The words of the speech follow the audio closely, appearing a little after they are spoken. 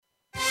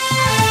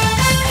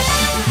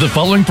The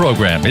following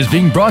program is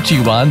being brought to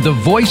you on the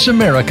Voice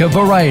America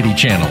Variety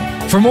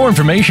Channel. For more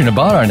information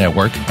about our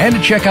network and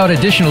to check out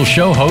additional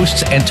show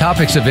hosts and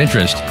topics of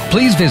interest,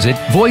 please visit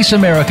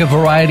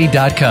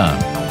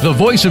voiceamericavariety.com. The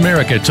Voice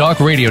America Talk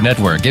Radio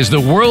Network is the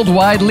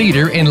worldwide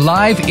leader in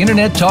live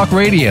Internet talk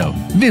radio.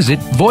 Visit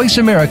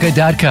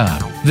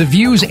voiceamerica.com. The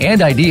views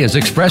and ideas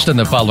expressed on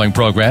the following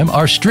program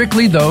are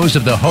strictly those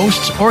of the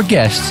hosts or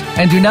guests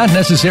and do not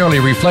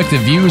necessarily reflect the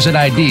views and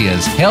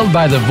ideas held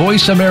by the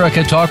Voice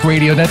America Talk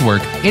Radio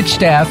Network, its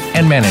staff,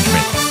 and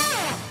management.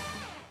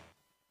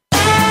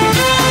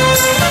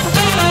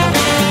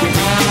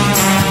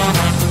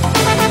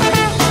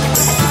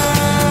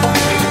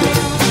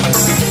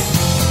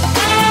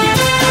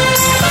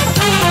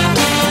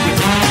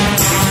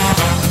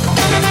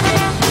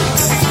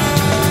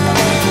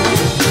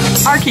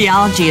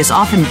 Archaeology is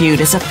often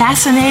viewed as a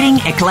fascinating,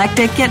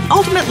 eclectic, yet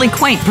ultimately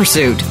quaint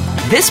pursuit.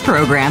 This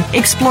program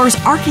explores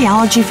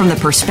archaeology from the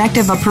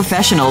perspective of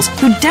professionals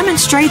who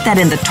demonstrate that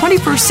in the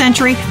 21st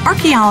century,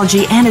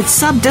 archaeology and its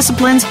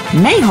subdisciplines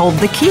may hold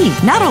the key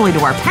not only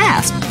to our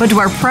past, but to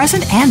our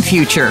present and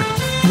future.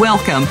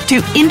 Welcome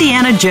to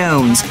Indiana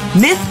Jones,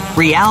 Myth,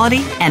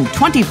 Reality, and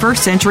 21st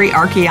Century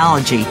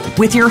Archaeology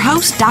with your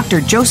host,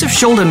 Dr. Joseph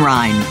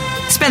Schuldenrein.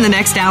 Spend the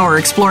next hour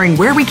exploring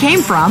where we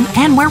came from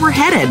and where we're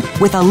headed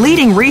with a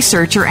leading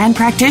researcher and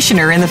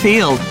practitioner in the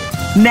field.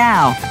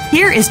 Now,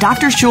 here is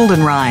Dr.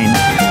 Schuldenrein.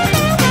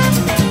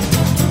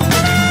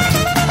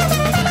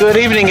 Good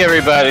evening,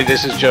 everybody.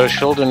 This is Joe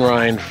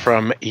Schuldenrein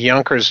from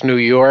Yonkers, New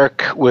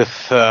York,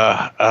 with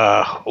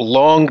a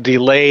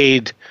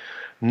long-delayed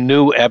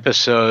new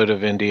episode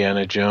of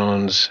Indiana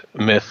Jones,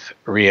 Myth,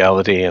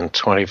 Reality, and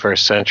 21st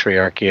Century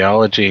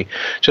Archaeology.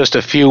 Just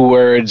a few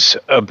words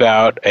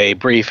about a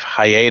brief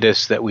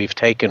hiatus that we've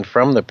taken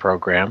from the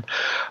program.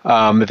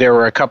 There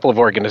were a couple of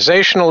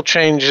organizational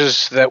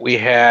changes that we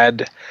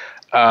had.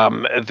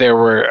 There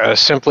were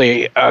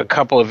simply a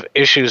couple of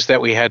issues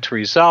that we had to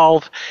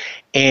resolve,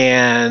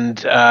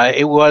 and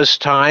it was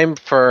time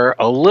for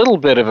a little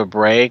bit of a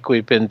break.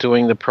 We've been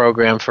doing the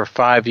program for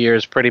 5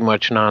 years, pretty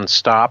much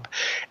nonstop,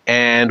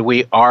 and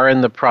we are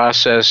in the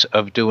process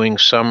of doing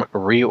some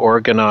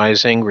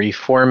reorganizing,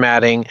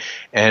 reformatting,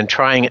 and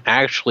trying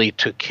actually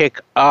to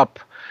kick up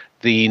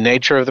the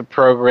nature of the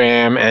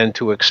program and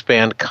to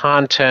expand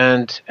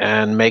content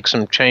and make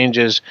some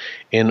changes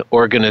in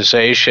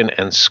organization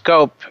and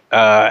scope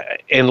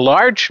in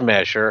large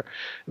measure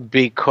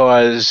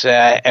because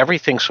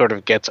everything sort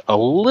of gets a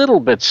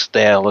little bit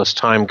stale as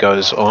time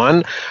goes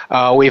on.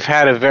 We've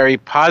had a very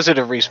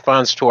positive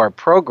response to our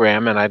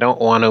program, and I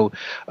don't want to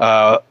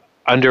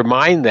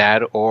undermine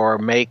that or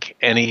make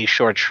any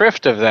short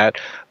shrift of that.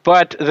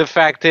 But the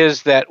fact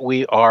is that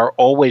we are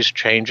always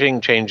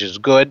changing. Change is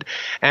good.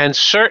 And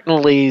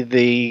certainly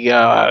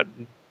the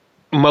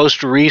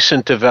most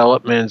recent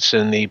developments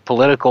in the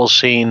political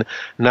scene,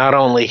 not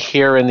only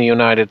here in the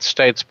United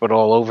States, but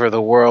all over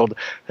the world,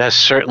 has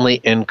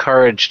certainly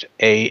encouraged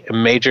a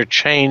major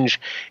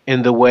change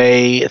in the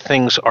way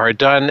things are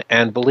done.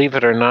 And believe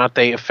it or not,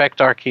 they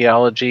affect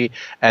archaeology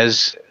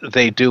as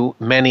they do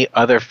many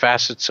other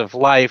facets of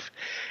life.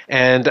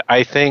 And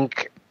I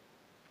think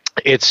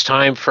it's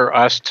time for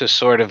us to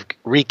sort of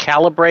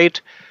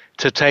recalibrate,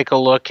 to take a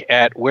look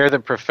at where the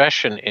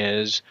profession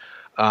is,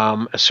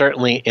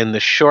 certainly in the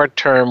short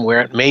term,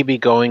 where it may be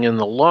going in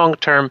the long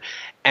term,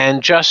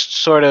 and just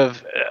sort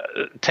of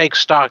take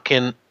stock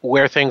in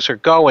where things are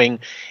going.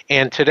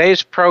 And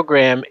today's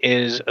program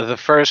is the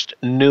first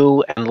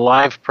new and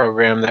live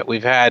program that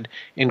we've had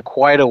in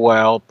quite a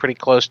while, pretty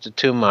close to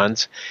 2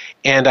 months.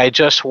 And I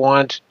just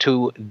want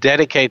to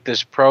dedicate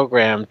this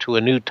program to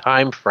a new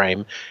time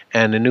frame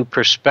and a new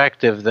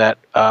perspective that,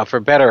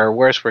 for better or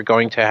worse, we're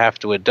going to have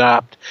to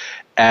adopt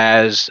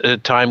as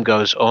time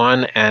goes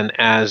on and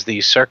as the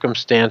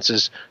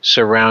circumstances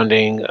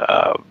surrounding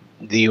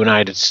the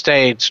United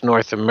States,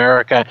 North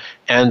America,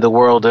 and the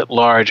world at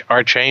large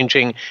are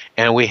changing,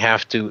 and we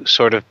have to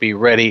sort of be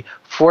ready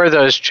for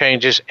those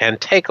changes and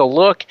take a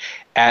look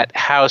at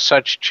how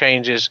such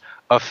changes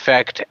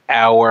affect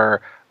our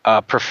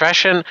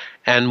profession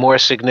and, more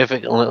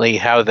significantly,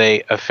 how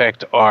they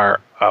affect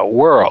our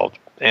world.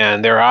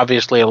 And there are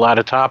obviously a lot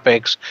of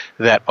topics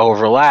that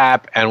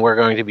overlap, and we're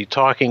going to be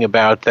talking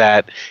about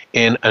that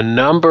in a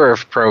number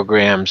of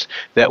programs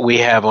that we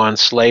have on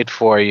slate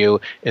for you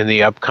in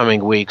the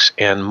upcoming weeks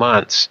and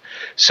months.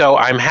 So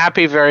I'm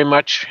very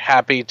much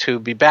happy to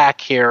be back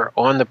here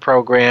on the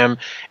program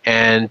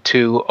and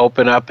to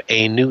open up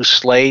a new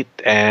slate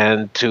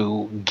and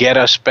to get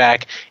us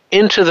back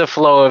into the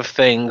flow of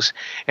things.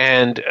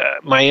 And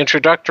my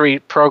introductory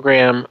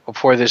program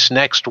for this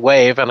next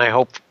wave, and I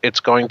hope it's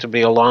going to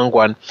be a long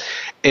one,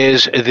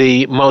 is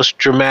the most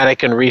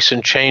dramatic and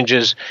recent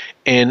changes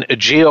in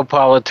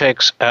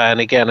geopolitics. And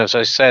again, as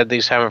I said,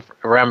 these have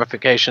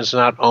ramifications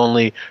not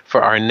only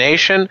for our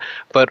nation,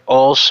 but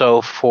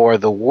also for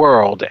the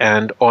world,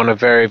 and on a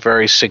very,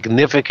 very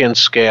significant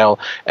scale,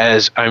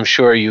 as I'm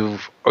sure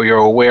you've you're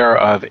aware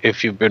of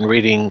if you've been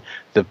reading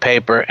the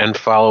paper and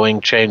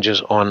following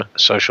changes on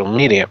social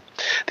media.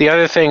 The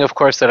other thing, of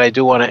course, that I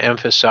do want to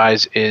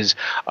emphasize is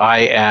I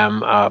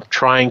am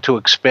trying to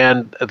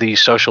expand the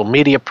social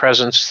media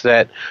presence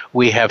that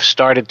we have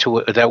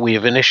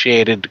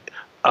initiated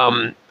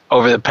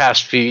over the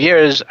past few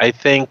years. I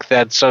think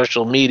that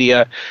social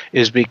media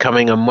is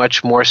becoming a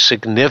much more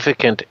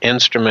significant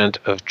instrument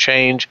of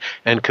change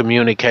and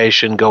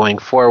communication going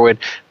forward,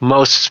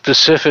 most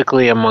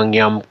specifically among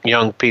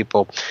young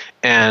people.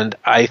 And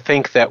I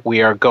think that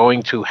we are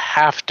going to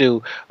have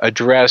to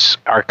address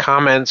our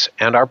comments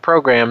and our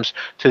programs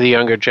to the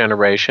younger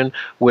generation,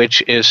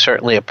 which is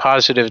certainly a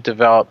positive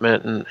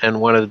development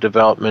and one of the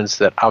developments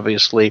that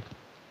obviously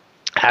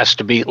has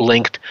to be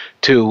linked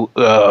to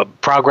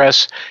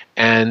progress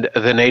and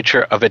the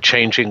nature of a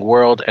changing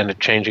world and a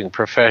changing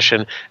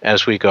profession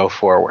as we go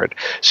forward.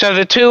 So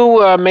the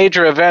two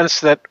major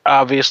events that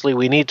obviously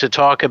we need to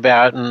talk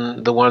about,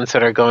 and the ones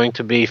that are going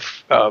to be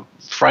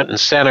front and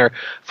center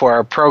for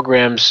our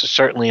programs,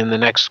 certainly in the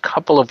next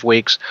couple of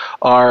weeks,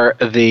 are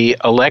the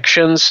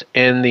elections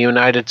in the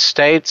United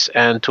States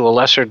and to a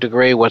lesser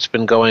degree what's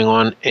been going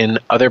on in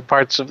other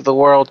parts of the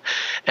world.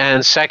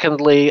 And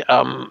secondly,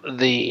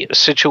 the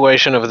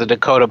situation of the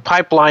Dakota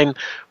Pipeline,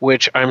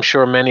 which I'm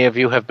sure many of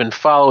you have been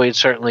following,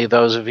 certainly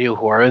those of you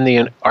who are in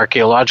the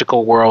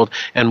archaeological world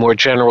and more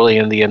generally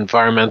in the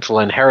environmental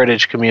and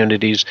heritage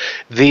communities.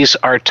 These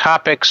are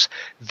topics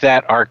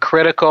that are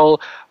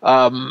critical.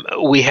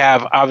 We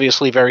have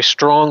obviously very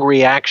strong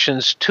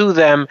reactions to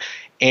them,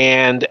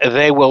 and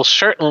they will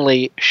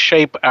certainly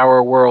shape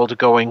our world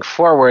going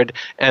forward,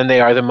 and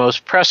they are the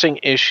most pressing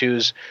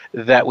issues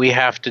that we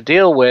have to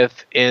deal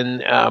with in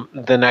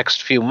the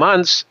next few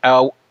months,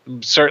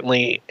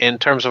 certainly in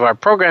terms of our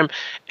program,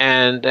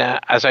 and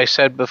as I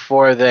said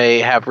before,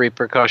 they have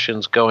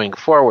repercussions going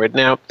forward.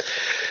 Now,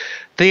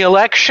 the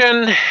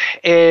election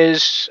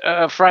is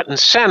front and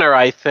center,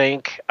 I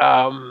think,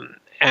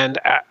 and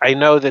I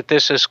know that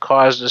this has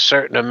caused a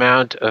certain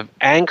amount of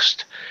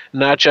angst,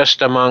 not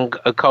just among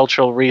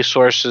cultural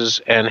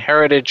resources and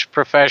heritage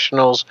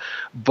professionals,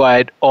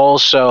 but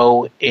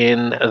also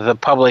in the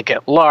public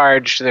at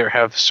large. There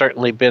have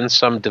certainly been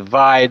some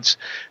divides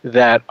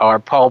that are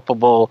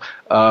palpable,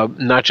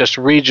 not just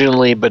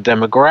regionally, but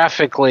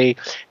demographically.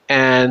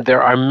 And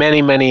there are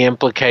many, many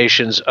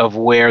implications of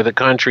where the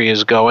country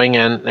is going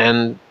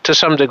and to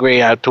some degree,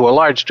 to a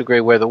large degree,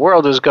 where the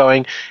world is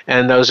going.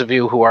 And those of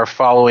you who are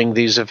following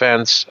these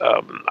events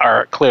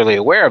are clearly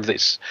aware of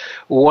this.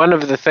 One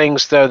of the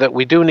things, though, that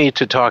we do need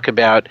to talk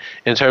about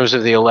in terms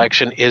of the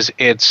election is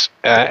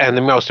and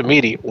the most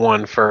immediate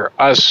one for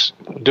us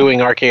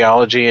doing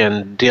archaeology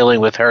and dealing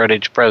with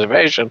heritage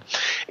preservation,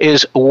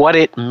 is what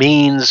it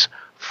means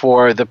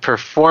for the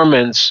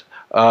performance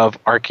of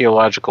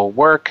archaeological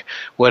work,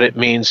 what it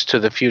means to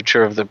the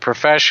future of the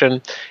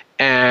profession,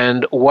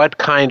 and what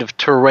kind of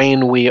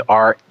terrain we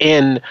are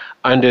in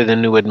under the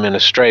new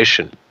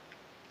administration.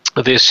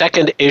 The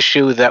second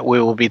issue that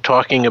we will be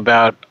talking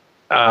about,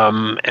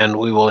 and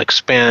we will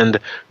expand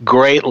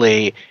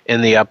greatly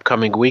in the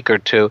upcoming week or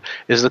two,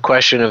 is the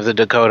question of the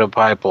Dakota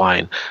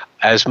Pipeline.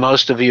 As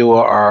most of you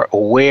are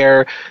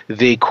aware,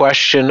 the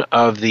question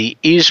of the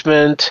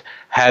easement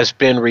has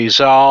been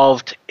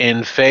resolved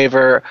in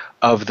favor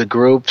of the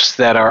groups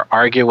that are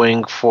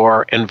arguing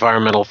for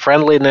environmental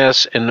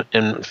friendliness,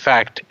 in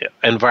fact,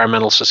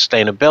 environmental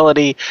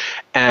sustainability.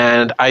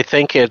 And I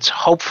think it's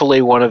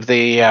hopefully one of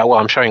the,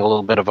 I'm showing a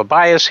little bit of a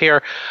bias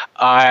here.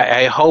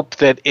 I hope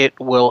that it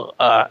will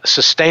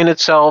sustain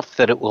itself,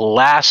 that it will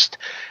last,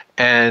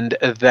 and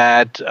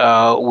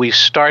that we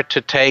start to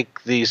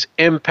take these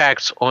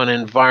impacts on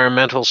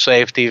environmental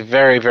safety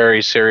very,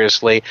 very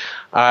seriously.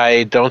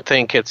 I don't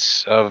think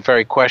it's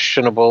very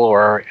questionable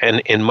or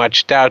in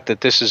much doubt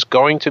that this is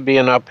going to be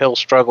an uphill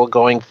struggle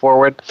going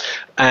forward,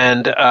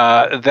 and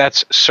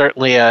that's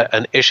certainly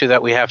an issue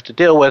that we have to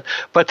deal with.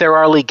 But there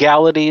are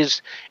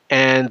legalities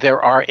and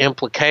there are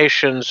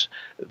implications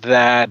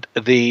that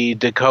the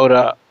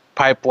Dakota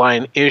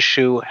Pipeline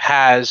issue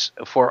has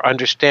for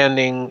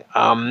understanding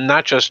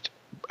not just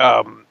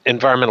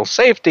environmental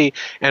safety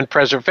and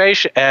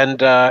preservation and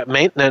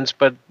maintenance,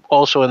 but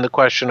also in the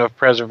question of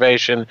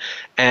preservation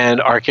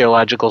and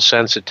archaeological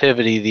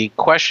sensitivity. The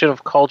question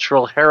of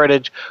cultural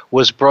heritage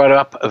was brought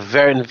up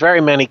in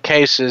very many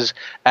cases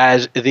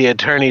as the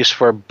attorneys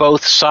for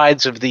both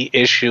sides of the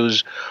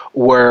issues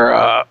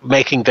were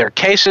making their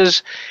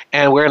cases,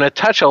 and we're going to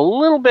touch a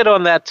little bit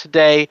on that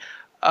today.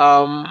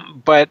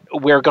 But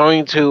we're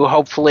going to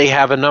hopefully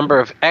have a number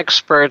of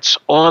experts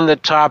on the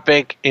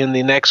topic in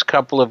the next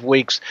couple of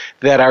weeks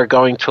that are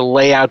going to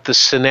lay out the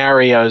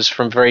scenarios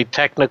from very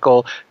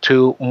technical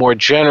to more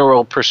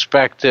general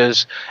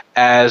perspectives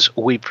as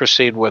we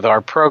proceed with our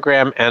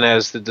program and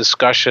as the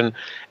discussion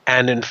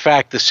and, in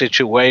fact, the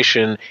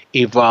situation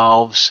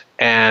evolves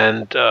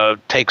and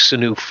takes a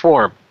new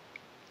form.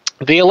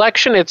 The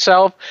election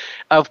itself,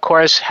 of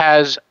course,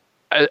 has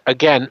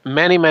again,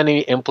 many,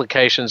 many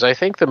implications. I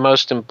think the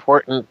most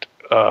important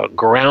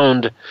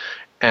ground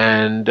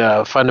and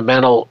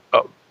fundamental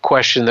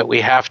question that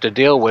we have to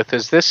deal with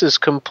is this is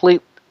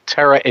complete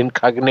terra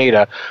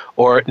incognita,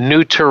 or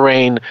new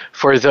terrain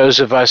for those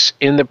of us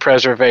in the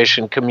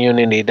preservation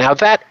community. Now,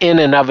 that in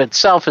and of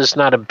itself is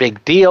not a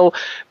big deal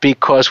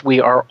because we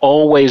are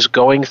always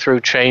going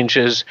through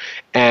changes,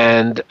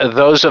 and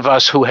those of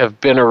us who have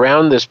been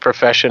around this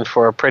profession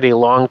for a pretty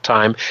long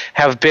time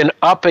have been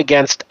up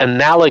against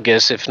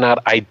analogous, if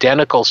not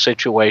identical,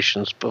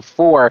 situations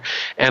before.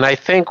 And I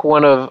think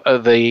one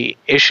of the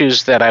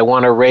issues that I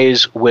want to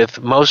raise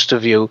with most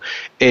of you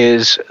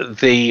is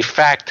the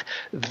fact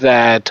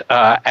that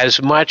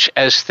as much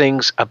as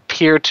things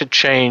appear to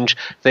change,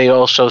 they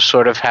also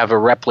sort of have a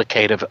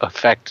replicative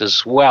effect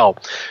as well.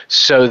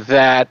 So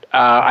that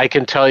I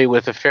can tell you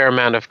with a fair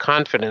amount of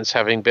confidence,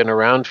 having been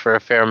around for a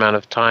fair amount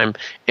of time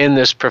in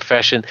this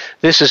profession,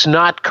 this is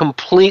not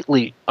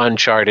completely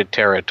uncharted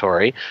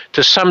territory.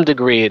 To some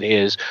degree it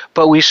is,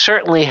 but we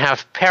certainly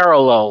have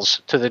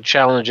parallels to the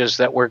challenges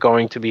that we're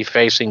going to be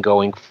facing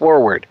going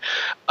forward.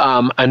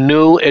 A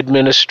new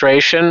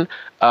administration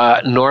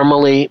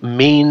normally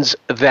means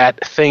that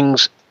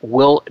things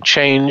will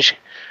change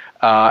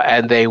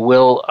and they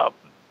will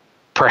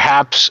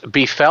perhaps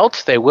be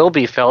felt. They will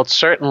be felt,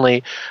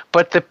 certainly.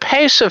 But the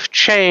pace of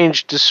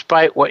change,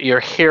 despite what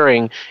you're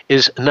hearing,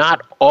 is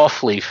not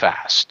awfully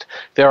fast.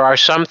 There are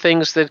some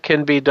things that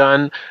can be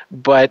done,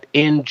 but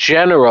in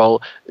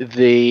general,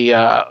 the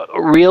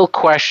real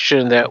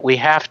question that we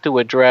have to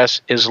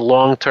address is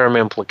long-term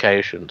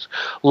implications.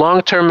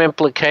 Long-term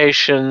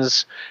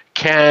implications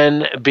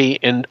can be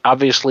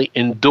obviously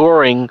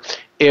enduring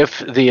if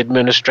the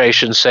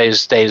administration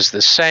stays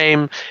the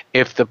same,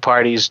 if the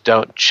parties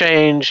don't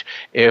change,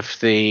 if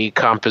the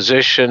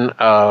composition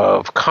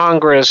of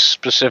Congress,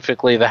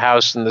 specifically the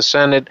House and the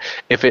Senate,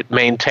 if it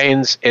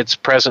maintains its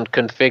present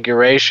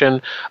configuration,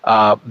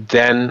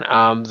 then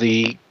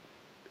the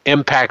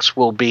impacts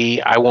will be,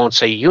 I won't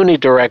say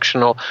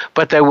unidirectional,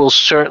 but they will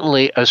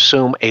certainly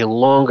assume a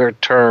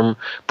longer-term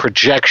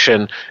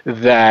projection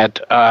that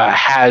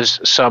has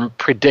some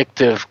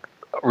predictive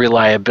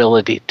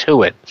reliability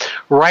to it.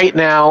 Right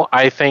now,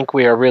 I think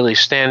we are really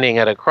standing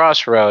at a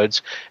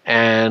crossroads,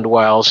 and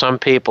while some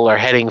people are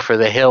heading for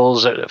the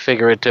hills,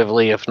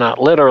 figuratively, if not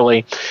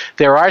literally,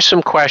 there are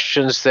some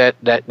questions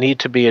that need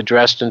to be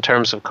addressed in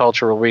terms of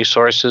cultural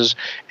resources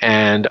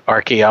and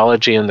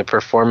archaeology and the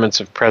performance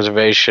of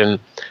preservation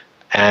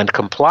and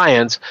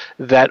compliance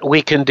that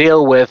we can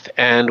deal with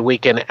and we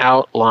can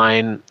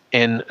outline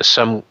in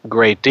some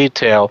great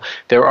detail.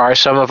 There are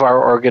some of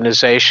our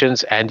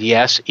organizations, and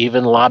yes,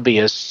 even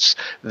lobbyists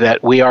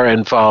that we are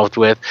involved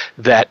with,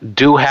 that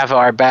do have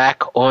our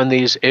back on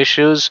these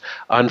issues.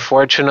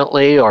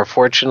 Unfortunately, or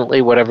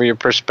fortunately, whatever your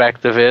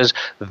perspective is,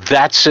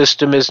 that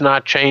system is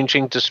not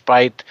changing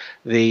despite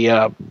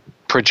the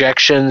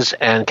projections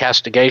and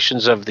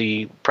castigations of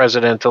the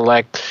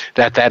president-elect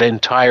that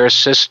entire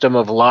system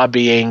of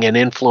lobbying and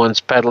influence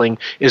peddling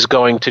is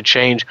going to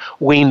change.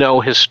 We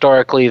know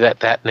historically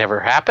that never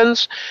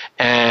happens,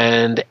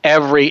 and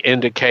every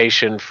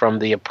indication from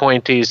the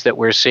appointees that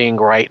we're seeing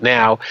right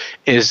now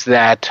is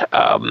that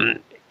a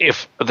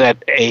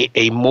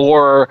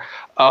more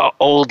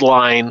old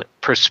line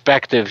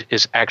perspective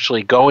is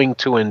actually going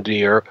to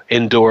endure.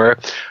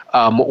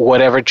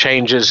 Whatever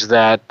changes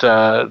that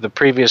the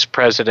previous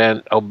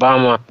president,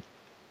 Obama,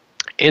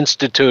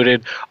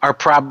 instituted are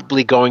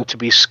probably going to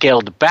be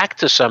scaled back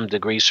to some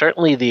degree.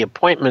 Certainly the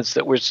appointments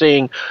that we're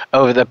seeing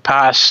over the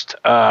past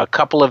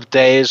couple of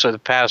days or the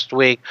past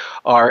week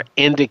are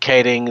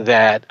indicating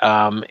that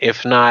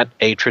if not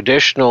a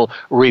traditional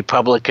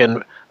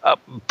Republican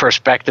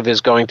perspective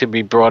is going to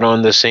be brought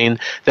on the scene,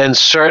 then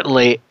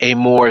certainly a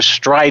more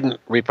strident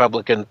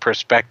Republican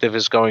perspective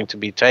is going to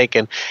be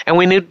taken. And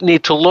we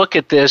need to look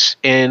at this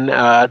in,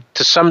 to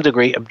some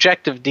degree,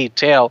 objective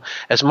detail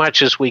as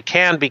much as we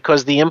can,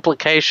 because the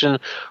implication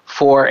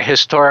for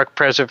historic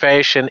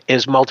preservation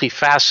is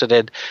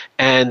multifaceted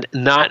and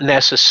not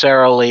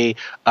necessarily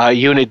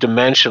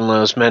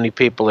unidimensional, as many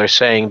people are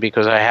saying,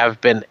 because I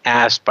have been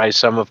asked by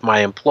some of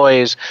my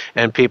employees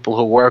and people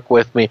who work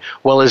with me,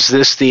 well, is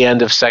this the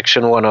end of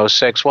Section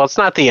 106? Well, it's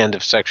not the end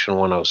of Section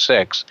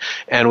 106,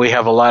 and we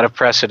have a lot of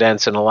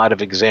precedents and a lot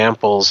of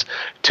examples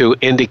to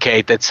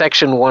indicate that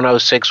Section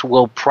 106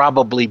 will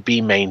probably be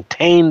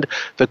maintained.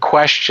 The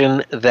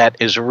question that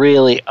is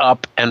really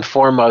up and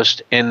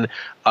foremost in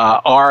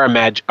our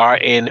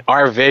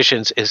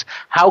visions is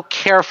how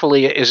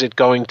carefully is it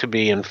going to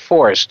be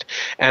enforced?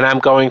 And I'm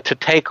going to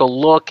take a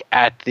look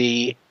at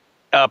the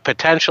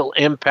potential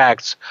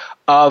impacts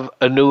of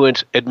a new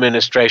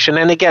administration.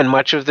 And again,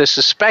 much of this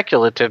is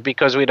speculative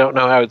because we don't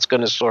know how it's going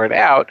to sort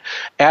out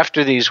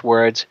after these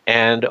words.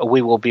 And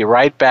we will be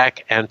right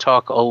back and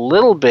talk a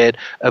little bit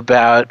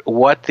about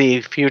what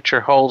the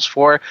future holds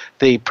for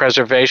the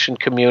preservation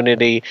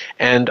community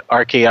and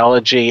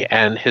archaeology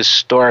and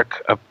historic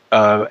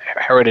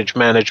heritage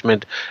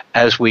management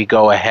as we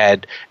go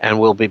ahead. And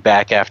we'll be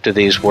back after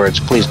these words.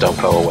 Please don't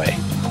go away.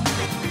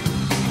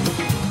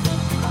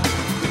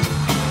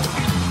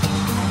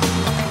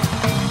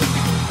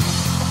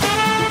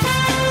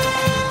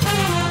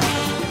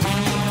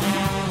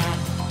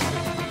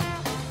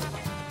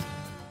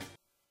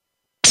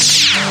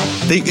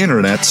 the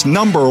Internet's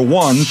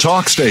 #1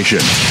 talk station.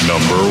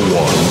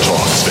 #1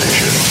 talk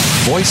station.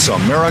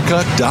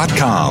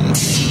 VoiceAmerica.com.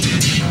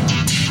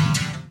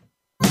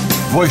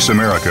 Voice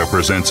America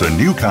presents a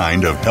new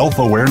kind of health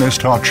awareness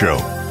talk show,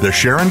 the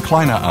Sharon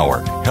Kleine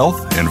Hour,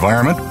 Health,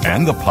 Environment,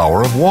 and the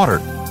Power of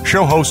Water.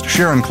 Show host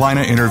Sharon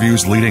Kleine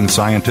interviews leading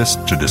scientists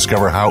to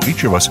discover how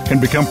each of us can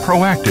become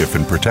proactive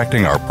in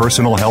protecting our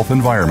personal health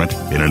environment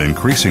in an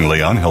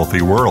increasingly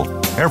unhealthy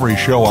world. Every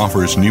show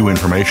offers new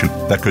information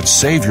that could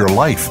save your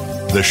life.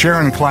 The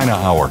Sharon Kleine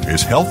Hour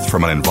is health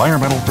from an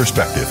environmental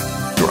perspective,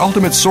 your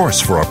ultimate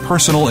source for a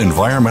personal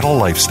environmental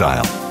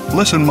lifestyle.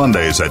 Listen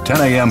Mondays at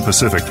 10 a.m.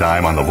 Pacific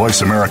Time on the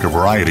Voice America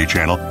Variety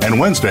Channel and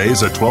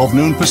Wednesdays at 12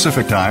 noon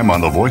Pacific Time on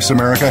the Voice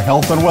America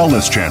Health and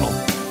Wellness Channel.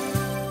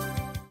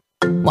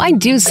 Why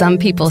do some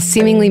people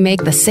seemingly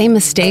make the same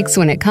mistakes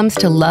when it comes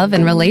to love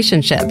and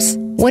relationships?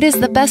 What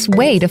is the best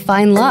way to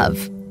find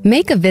love?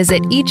 Make a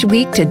visit each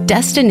week to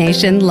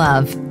Destination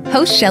Love.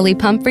 Host Shelley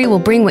Pumphrey will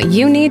bring what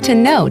you need to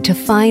know to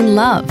find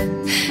love.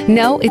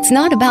 No, it's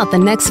not about the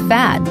next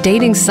fad,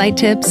 dating site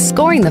tips,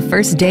 scoring the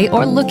first date,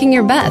 or looking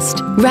your best.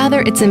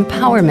 Rather, it's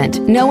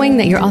empowerment, knowing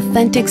that your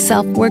authentic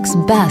self works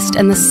best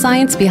and the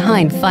science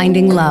behind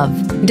finding love.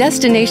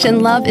 Destination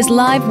Love is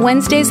live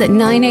Wednesdays at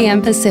 9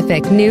 a.m.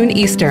 Pacific, noon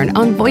Eastern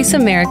on Voice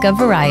America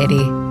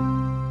Variety.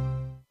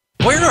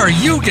 Where are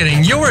you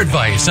getting your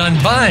advice on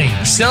buying,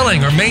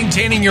 selling, or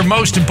maintaining your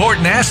most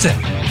important asset,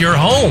 your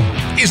home?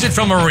 Is it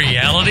from a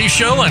reality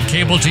show on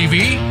cable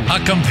TV, a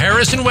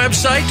comparison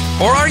website,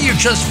 or are you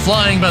just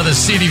flying by the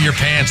seat of your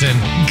pants and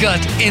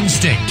gut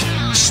instinct?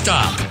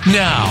 Stop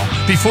now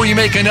before you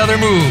make another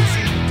move.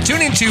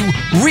 Tune into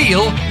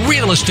Real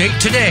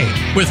Estate Today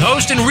with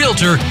host and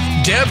realtor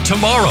Deb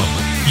Tomorrow.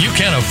 You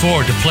can't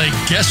afford to play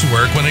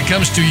guesswork when it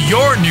comes to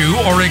your new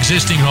or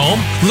existing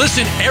home.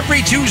 Listen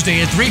every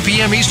Tuesday at 3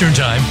 p.m. Eastern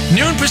Time,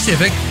 noon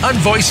Pacific on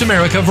Voice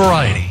America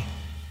Variety.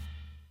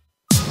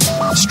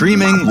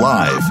 Streaming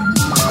live,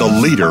 the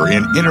leader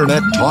in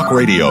Internet talk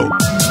radio,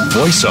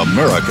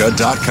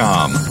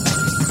 VoiceAmerica.com.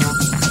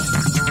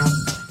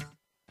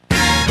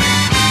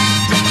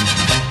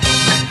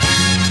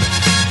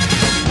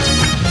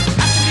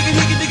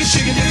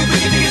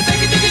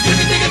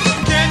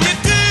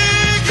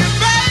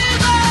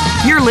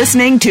 You're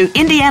listening to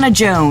Indiana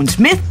Jones,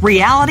 Myth,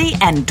 Reality,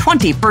 and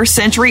 21st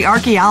Century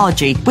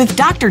Archaeology with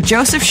Dr.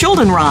 Joseph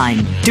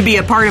Schuldenrein. To be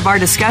a part of our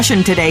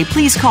discussion today,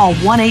 please call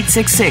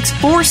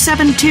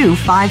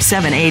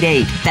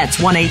 1-866-472-5788. That's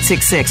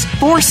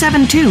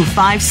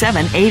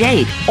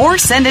 1-866-472-5788. Or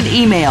send an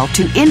email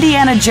to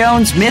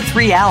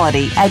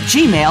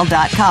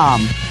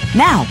indianajonesmythreality@gmail.com.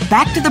 Now,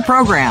 back to the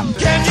program.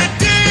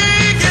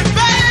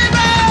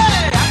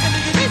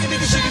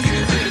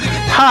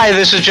 Hi,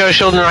 this is Joe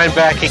Schuldenrein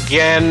back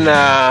again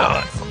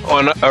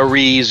on a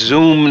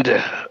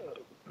resumed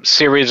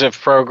series of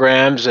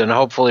programs, and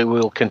hopefully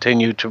we'll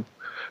continue to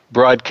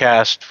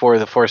broadcast for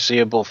the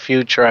foreseeable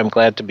future. I'm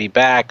glad to be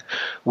back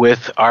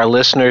with our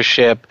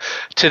listenership.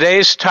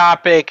 Today's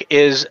topic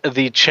is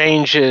the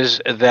changes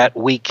that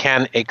we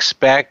can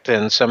expect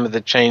and some of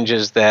the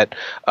changes that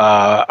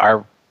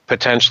are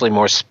potentially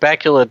more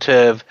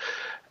speculative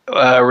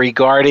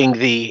regarding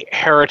the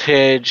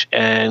heritage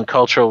and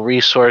cultural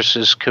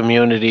resources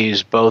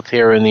communities, both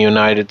here in the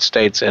United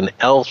States and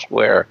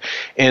elsewhere,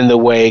 in the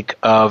wake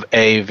of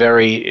a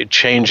very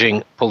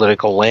changing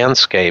political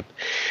landscape.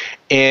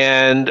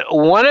 And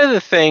one of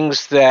the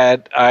things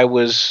that I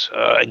was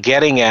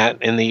getting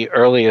at in the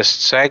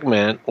earliest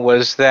segment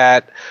was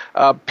that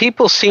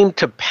people seem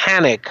to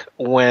panic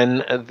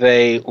when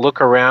they look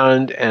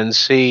around and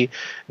see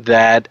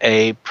that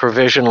a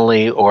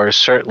provisionally or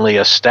certainly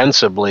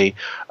ostensibly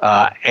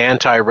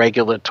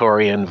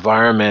anti-regulatory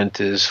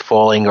environment is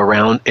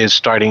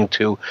starting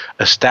to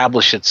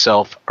establish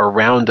itself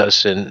around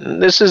us.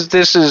 And this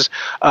is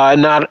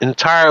not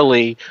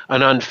entirely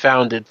an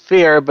unfounded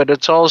fear, but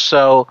it's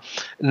also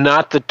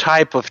not the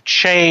type of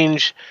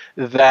change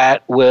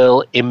that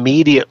will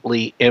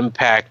immediately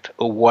impact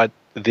what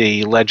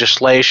the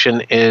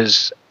legislation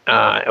is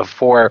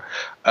for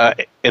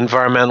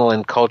environmental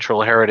and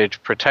cultural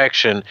heritage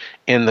protection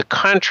in the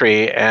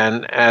country.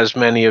 And as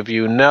many of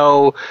you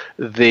know,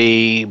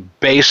 the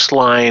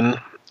baseline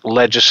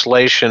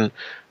legislation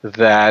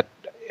that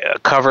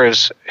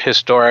covers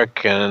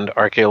historic and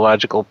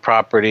archaeological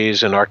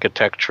properties and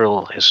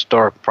architectural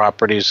historic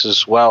properties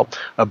as well,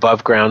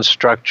 above ground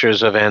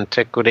structures of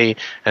antiquity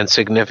and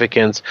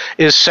significance,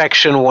 is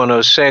Section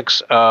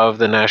 106 of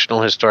the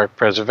National Historic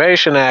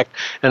Preservation Act,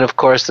 and of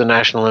course the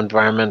National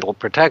Environmental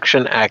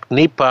Protection Act,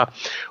 NEPA,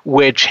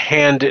 which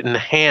hand in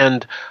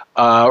hand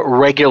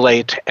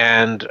regulate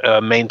and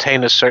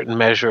maintain a certain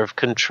measure of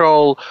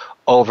control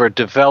over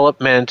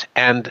development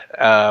and,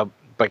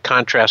 by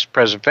contrast,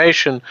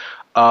 preservation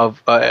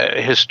of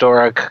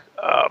historic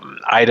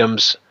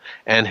items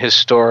and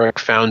historic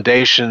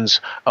foundations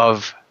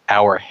of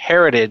our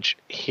heritage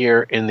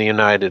here in the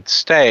United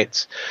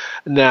States.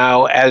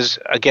 Now, as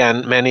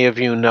again, many of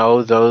you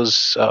know,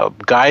 those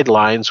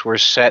guidelines were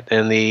set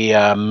in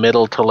the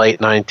middle to late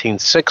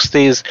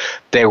 1960s.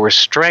 They were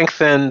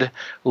strengthened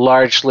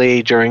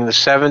largely during the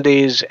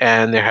 70s,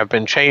 and there have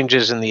been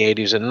changes in the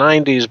 80s and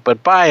 90s,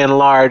 but by and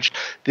large,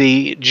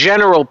 the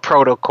general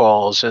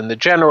protocols and the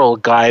general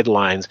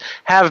guidelines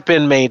have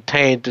been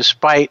maintained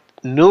despite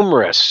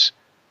numerous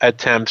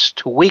attempts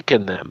to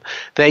weaken them.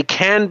 They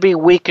can be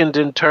weakened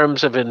in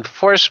terms of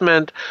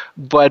enforcement,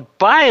 but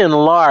by and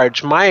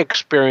large, my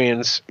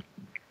experience,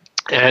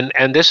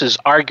 and this is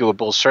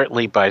arguable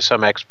certainly by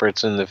some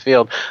experts in the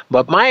field,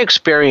 but my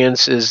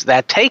experience is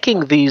that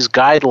taking these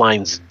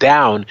guidelines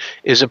down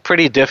is a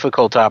pretty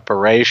difficult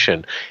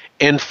operation.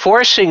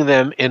 Enforcing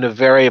them in a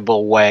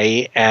variable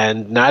way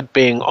and not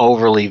being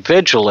overly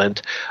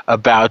vigilant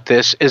about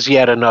this is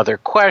yet another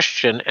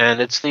question,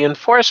 and it's the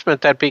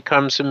enforcement that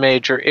becomes a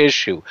major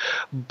issue.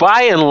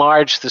 By and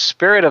large, the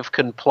spirit of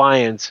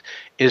compliance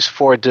is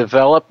for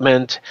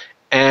development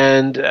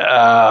and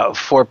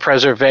for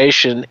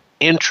preservation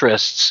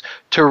interests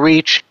to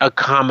reach a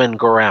common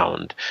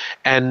ground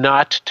and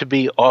not to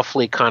be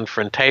awfully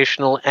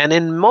confrontational, and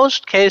in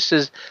most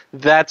cases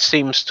that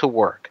seems to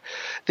work.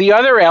 The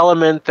other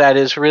element that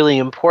is really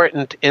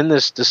important in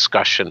this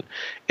discussion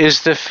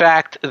is the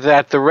fact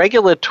that the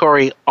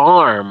regulatory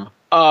arm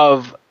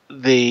of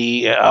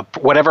the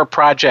whatever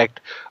project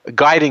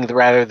guiding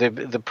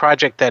the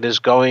project that is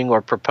going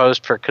or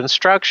proposed for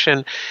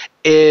construction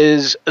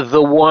is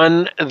the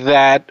one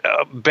that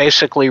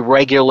basically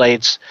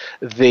regulates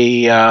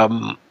the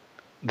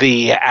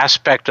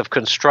aspect of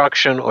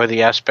construction or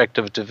the aspect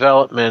of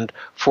development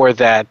for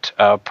that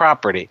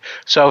property.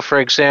 So, for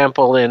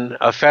example, in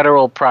a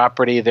federal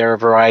property, there are a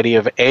variety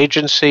of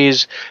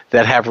agencies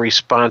that have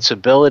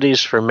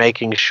responsibilities for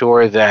making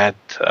sure that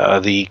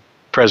the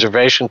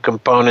preservation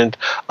component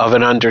of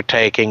an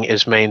undertaking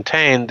is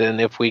maintained.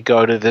 And if we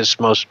go to this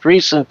most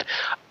recent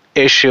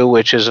issue,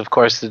 which is, of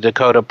course, the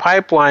Dakota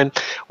Pipeline,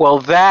 well,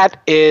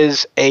 that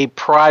is a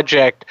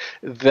project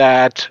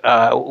that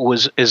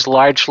is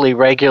largely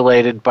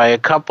regulated by a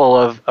couple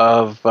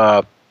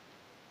of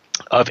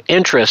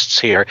interests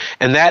here,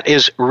 and that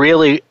is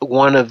really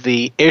one of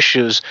the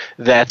issues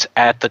that's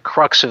at the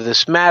crux of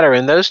this matter.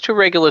 And those two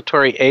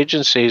regulatory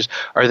agencies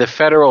are the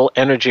Federal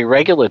Energy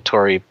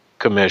Regulatory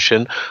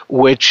Commission,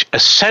 which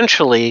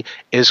essentially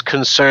is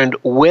concerned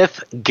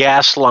with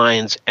gas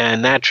lines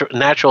and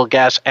natural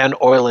gas and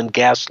oil and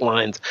gas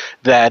lines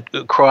that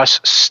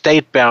cross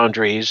state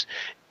boundaries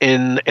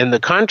in the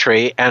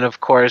country, and of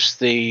course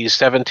the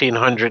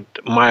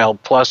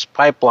 1,700-mile-plus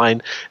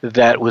pipeline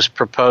that was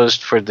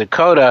proposed for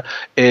Dakota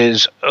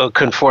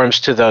conforms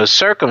to those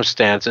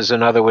circumstances.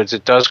 In other words,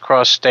 it does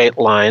cross state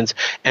lines,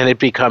 and it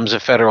becomes a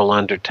federal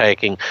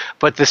undertaking.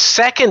 But the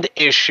second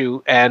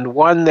issue, and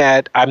one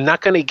that I'm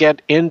not going to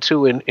get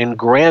into in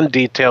grand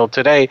detail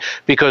today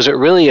because it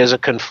really is a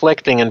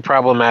conflicting and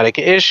problematic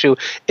issue,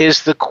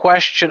 is the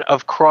question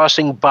of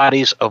crossing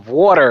bodies of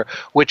water,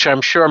 which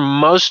I'm sure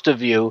most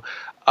of you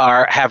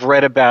have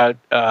read about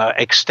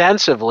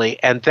extensively,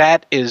 and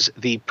that is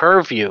the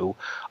purview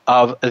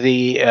of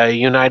the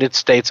United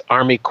States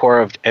Army Corps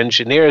of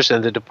Engineers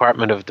and the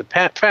Department of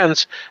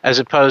Defense, as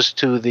opposed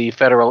to the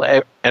Federal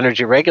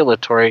Energy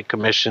Regulatory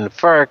Commission,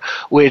 FERC,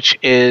 which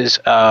is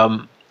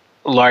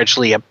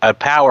largely a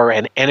power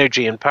and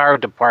energy and power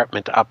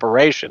department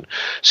operation.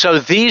 So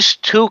these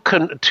two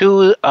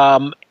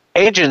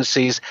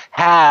agencies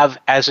have,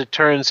 as it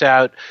turns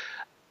out,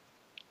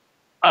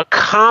 a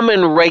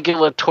common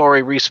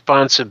regulatory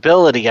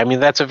responsibility. I mean,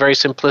 that's a very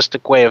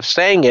simplistic way of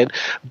saying it,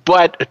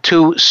 but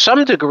to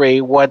some degree,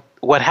 what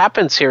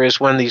happens here is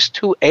when these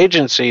two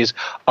agencies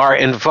are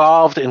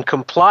involved in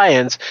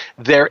compliance,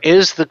 there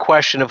is the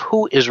question of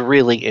who is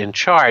really in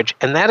charge,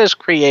 and that has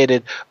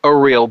created a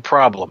real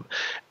problem.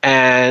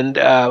 And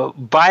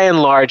by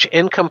and large,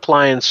 in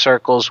compliance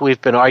circles,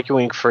 we've been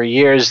arguing for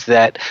years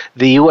that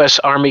the U.S.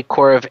 Army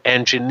Corps of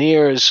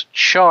Engineers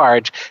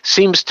charge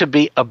seems to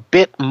be a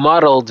bit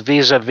muddled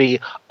vis-a-vis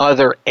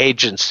other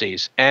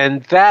agencies.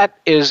 And that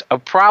is a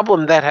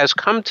problem that has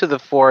come to the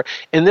fore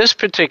in this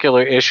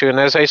particular issue. And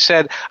as I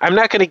said, I'm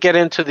not going to get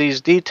into these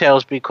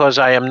details because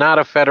I am not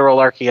a federal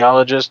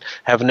archaeologist,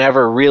 have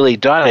never really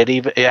done it,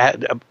 even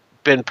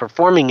been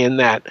performing in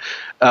that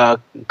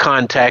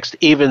context,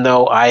 even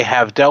though I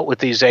have dealt with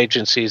these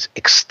agencies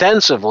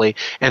extensively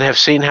and have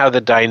seen how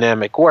the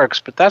dynamic works.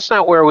 But that's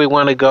not where we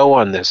want to go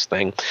on this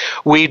thing.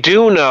 We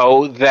do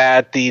know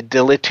that the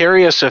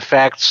deleterious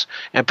effects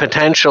and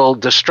potential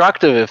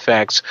destructive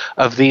effects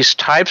of these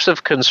types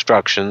of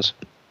constructions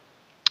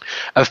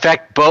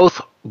affect both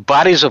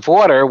bodies of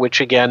water, which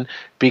again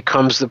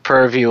becomes the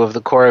purview of the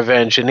Corps of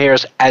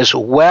Engineers, as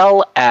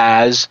well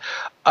as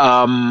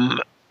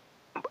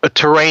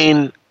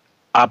terrain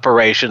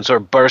operations or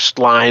burst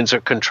lines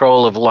or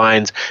control of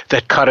lines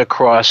that cut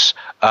across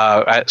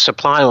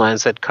supply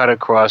lines that cut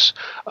across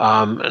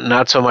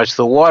not so much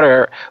the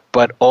water,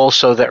 but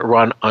also that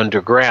run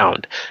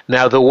underground.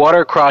 Now, the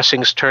water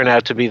crossings turn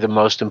out to be the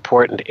most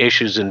important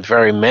issues in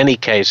very many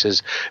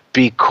cases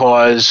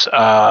because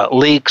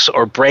leaks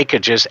or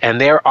breakages, and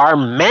there are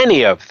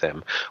many of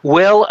them,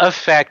 will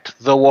affect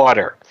the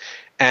water.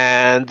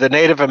 And the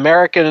Native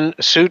American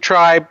Sioux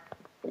tribe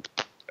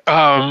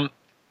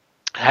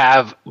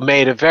have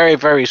made a very,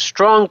 very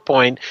strong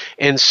point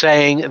in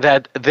saying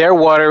that their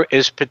water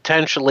is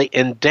potentially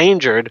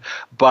endangered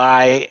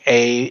by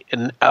a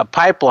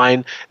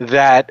pipeline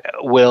that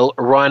will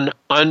run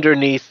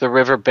underneath the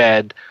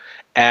riverbed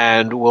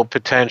and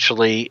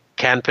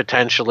can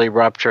potentially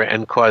rupture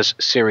and cause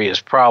serious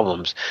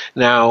problems.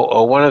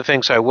 Now, one of the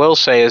things I will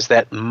say is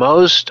that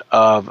most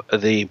of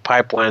the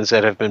pipelines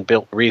that have been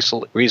built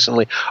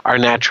recently are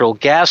natural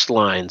gas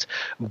lines,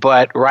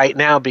 but right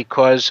now,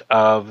 because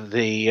of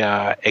the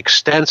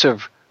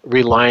extensive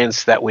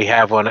reliance that we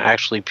have on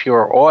actually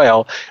pure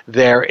oil,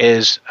 there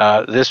is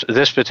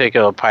this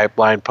particular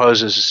pipeline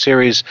poses a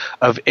series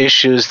of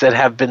issues that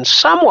have been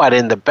somewhat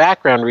in the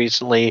background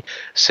recently,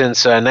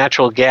 since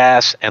natural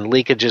gas and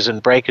leakages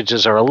and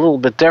breakages are a little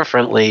bit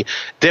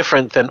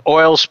different than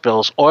oil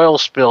spills. Oil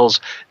spills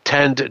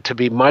tend to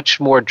be much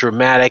more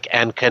dramatic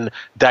and can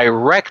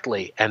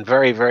directly and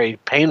very, very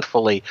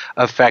painfully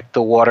affect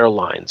the water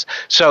lines.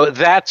 So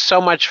that's so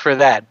much for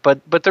that.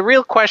 But the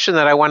real question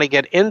that I want to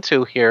get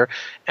into here,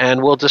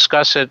 and we'll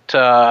discuss it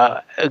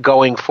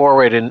going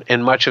forward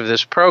in much of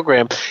this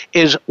program,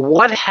 is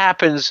what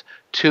happens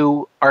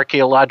to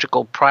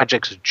archaeological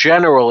projects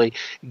generally,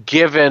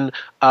 given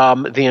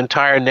the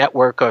entire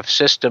network of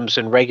systems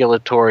and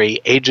regulatory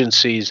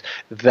agencies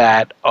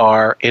that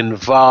are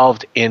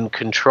involved in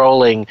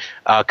controlling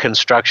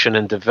construction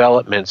and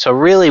development. So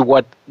really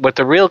what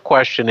the real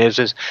question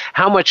is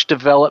how much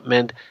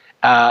development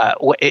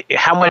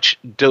how much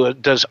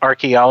does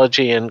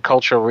archaeology and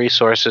cultural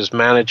resources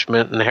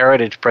management and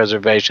heritage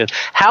preservation,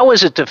 how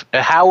is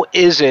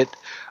it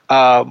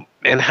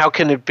and how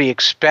can it be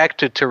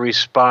expected to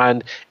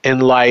respond in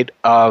light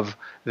of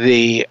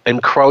the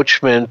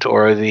encroachment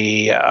or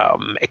the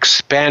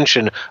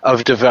expansion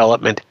of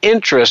development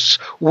interests,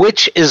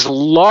 which is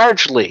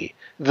largely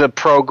the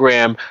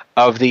program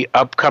of the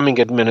upcoming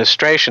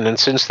administration? And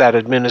since that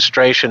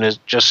administration is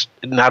just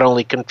not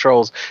only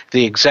controls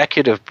the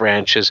executive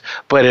branches,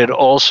 but it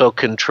also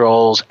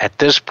controls, at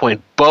this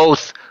point,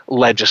 both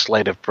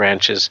legislative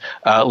branches,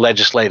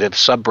 legislative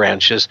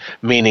sub-branches,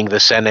 meaning the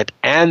Senate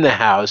and the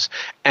House,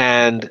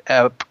 and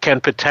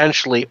can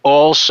potentially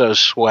also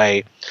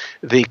sway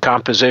the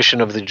composition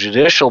of the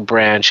judicial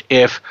branch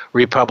if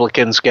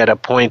Republicans get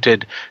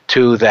appointed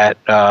to that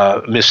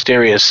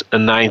mysterious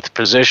ninth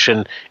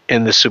position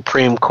in the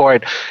Supreme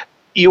Court.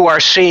 You are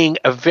seeing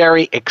a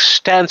very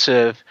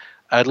extensive,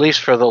 at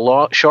least for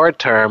the short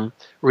term,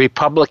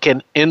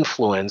 Republican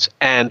influence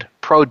and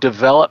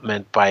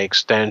pro-development, by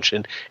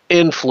extension,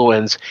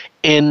 influence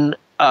in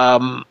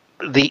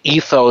the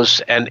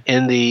ethos and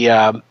in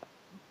the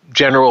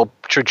general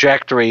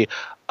trajectory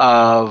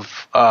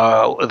of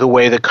the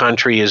way the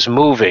country is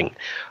moving.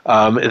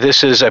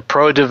 This is a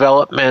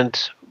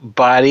pro-development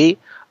body.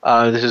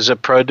 This is a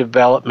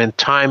pro-development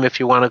time, if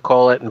you want to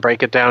call it, and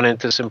break it down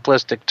into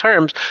simplistic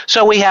terms.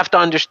 So we have to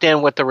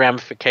understand what the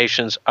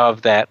ramifications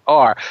of that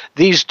are.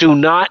 These do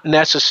not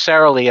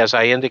necessarily, as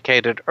I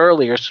indicated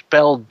earlier,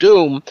 spell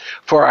doom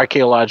for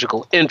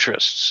archaeological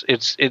interests.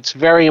 It's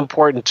very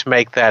important to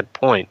make that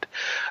point.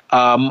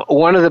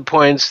 One of the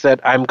points that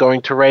I'm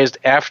going to raise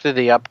after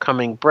the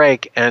upcoming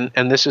break, and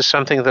this is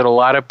something that a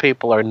lot of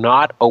people are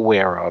not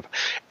aware of,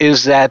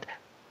 is that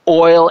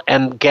oil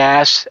and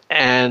gas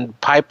and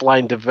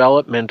pipeline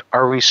development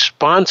are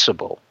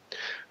responsible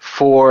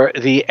for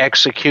the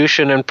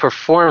execution and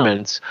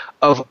performance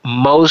of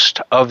most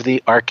of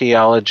the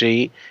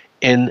archaeology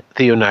in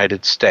the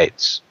United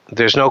States.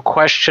 There's no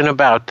question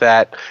about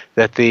that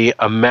the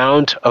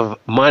amount of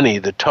money,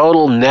 the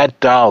total net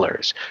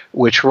dollars,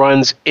 which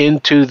runs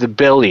into the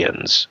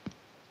billions,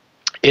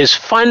 is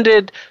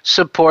funded,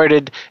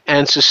 supported,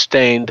 and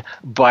sustained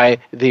by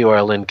the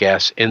oil and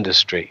gas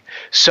industry.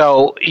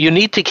 So you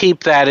need to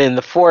keep that in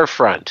the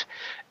forefront.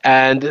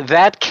 And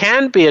that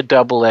can be a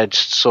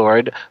double-edged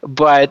sword,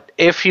 but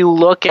if you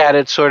look at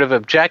it sort of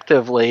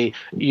objectively,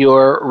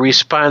 your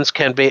response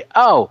can be,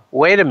 oh,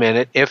 wait a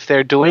minute, if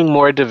they're doing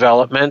more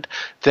development,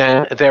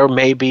 then there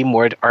may be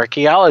more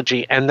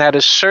archaeology. And that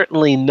is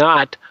certainly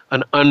not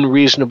an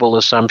unreasonable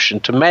assumption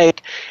to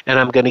make, and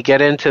I'm going to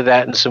get into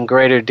that in some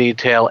greater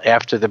detail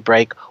after the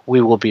break. We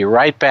will be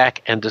right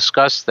back and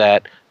discuss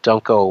that.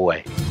 Don't go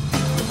away.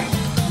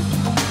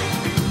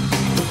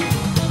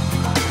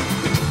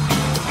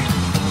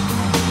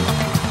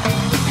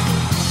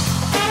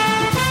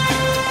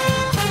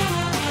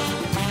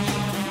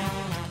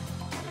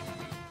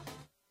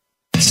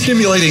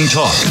 Stimulating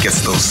talk. It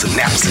gets those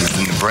synapses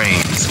in the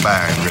brain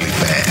firing really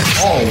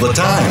fast. All the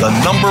time. The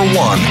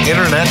 #1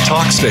 Internet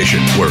talk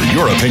station where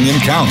your opinion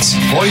counts.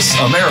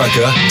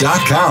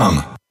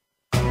 VoiceAmerica.com.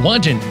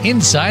 Want an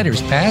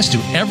insider's pass to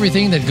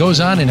everything that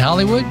goes on in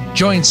Hollywood?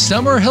 Join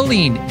Summer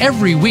Helene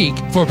every week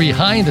for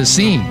Behind the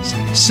Scenes.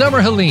 Summer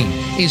Helene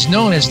is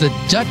known as the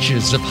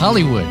Duchess of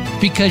Hollywood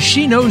because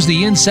she knows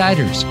the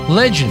insiders,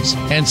 legends,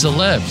 and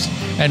celebs,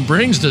 and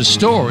brings the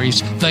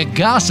stories, the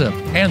gossip,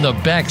 and the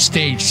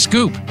backstage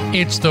scoop.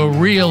 It's the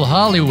real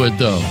Hollywood,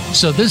 though,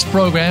 so this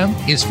program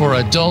is for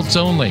adults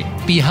only.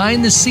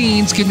 Behind the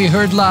Scenes can be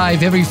heard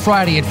live every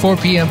Friday at 4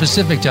 p.m.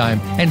 Pacific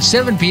Time and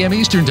 7 p.m.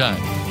 Eastern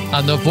Time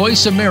on the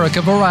Voice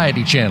America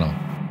Variety Channel.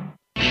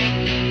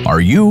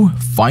 Are you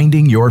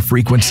finding your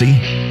frequency?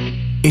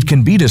 It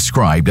can be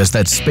described as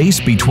that space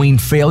between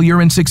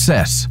failure and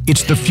success.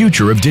 It's the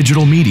future of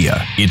digital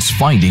media. It's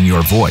finding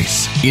your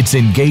voice. It's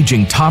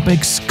engaging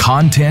topics,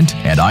 content,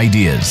 and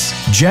ideas.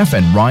 Jeff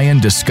and Ryan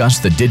discuss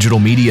the digital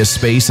media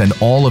space and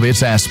all of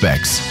its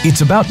aspects.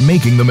 It's about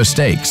making the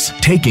mistakes,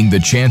 taking the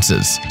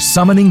chances,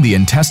 summoning the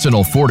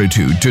intestinal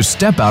fortitude to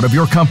step out of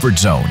your comfort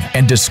zone,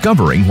 and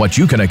discovering what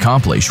you can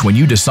accomplish when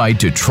you decide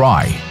to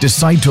try,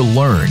 decide to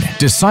learn,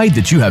 decide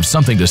that you have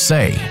something to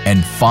say,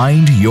 and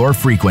find your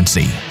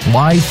frequency.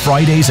 Live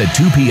Fridays at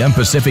 2 p.m.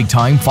 Pacific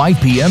Time,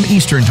 5 p.m.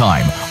 Eastern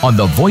Time on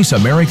the Voice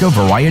America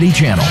Variety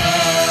Channel.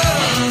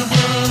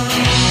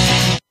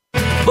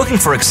 Looking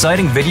for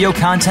exciting video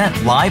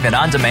content live and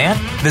on demand?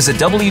 Visit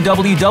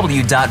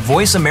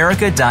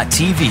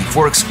www.voiceamerica.tv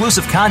for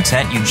exclusive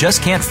content you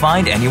just can't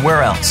find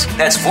anywhere else.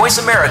 That's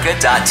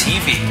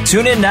voiceamerica.tv.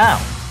 Tune in now.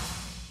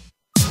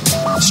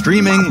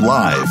 Streaming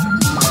live,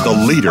 the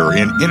leader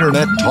in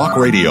Internet talk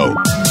radio,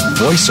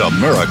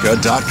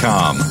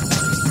 voiceamerica.com.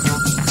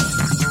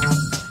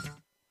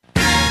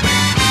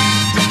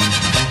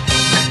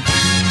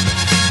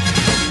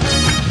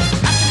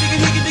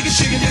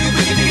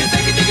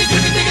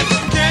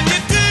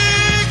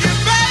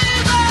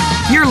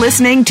 You're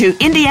listening to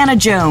Indiana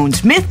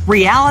Jones, Myth,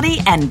 Reality,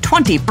 and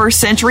 21st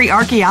Century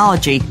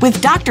Archaeology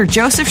with Dr.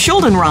 Joseph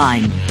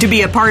Schuldenrein. To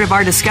be a part of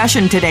our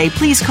discussion today,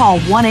 please call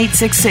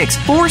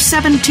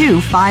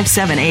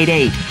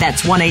 1-866-472-5788.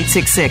 That's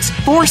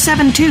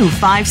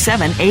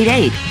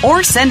 1-866-472-5788.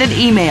 Or send an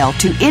email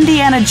to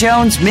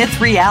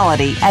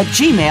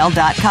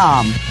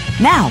indianajonesmythreality@gmail.com.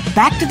 Now,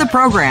 back to the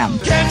program.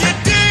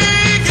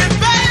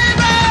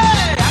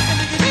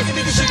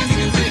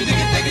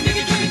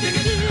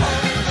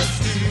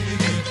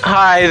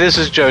 Hi, this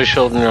is Joe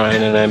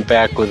Schuldenrein, and I'm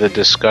back with a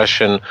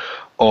discussion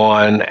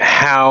on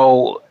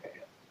how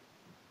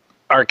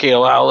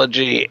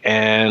archaeology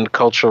and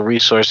cultural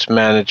resource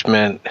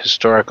management,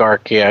 historic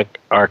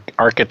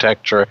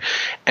architecture,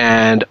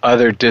 and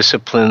other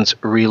disciplines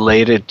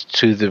related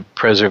to the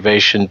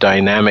preservation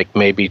dynamic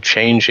may be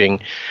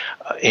changing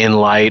in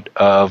light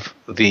of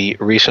the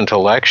recent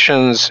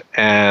elections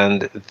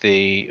and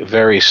the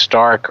very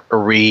stark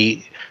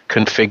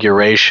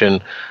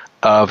reconfiguration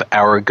of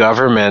our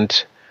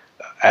government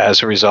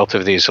as a result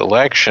of these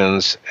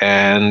elections,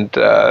 and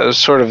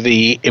sort of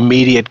the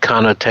immediate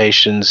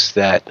connotations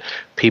that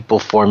people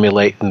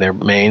formulate in their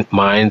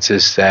minds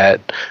is that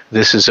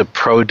this is a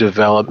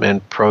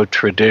pro-development,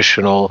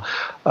 pro-traditional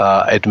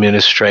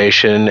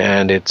administration,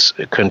 and its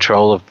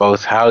control of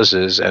both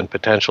houses and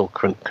potential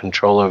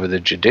control over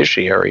the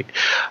judiciary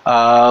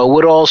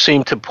would all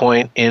seem to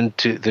point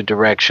into the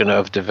direction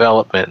of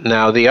development.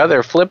 Now, the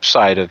other flip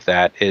side of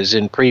that is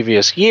in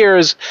previous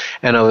years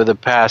and over the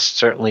past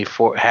certainly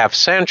half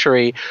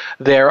century,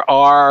 there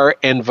are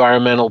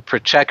environmental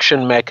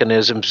protection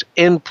mechanisms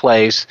in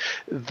place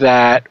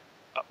that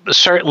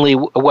certainly,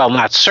 well,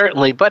 not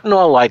certainly, but in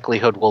all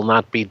likelihood will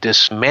not be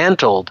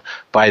dismantled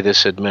by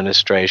this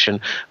administration,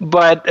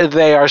 but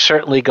they are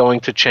certainly going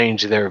to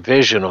change their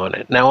vision on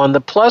it. Now, on the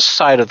plus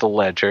side of the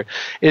ledger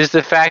is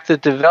the fact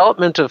that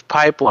development of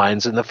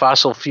pipelines in the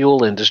fossil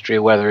fuel industry,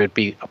 whether it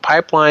be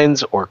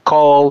pipelines or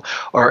coal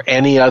or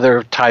any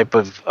other type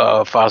of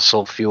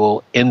fossil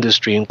fuel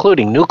industry,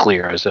 including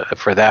nuclear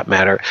for that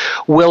matter,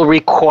 will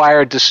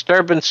require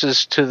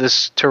disturbances to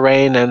this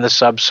terrain and the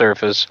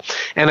subsurface.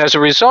 And as a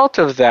result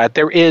of that,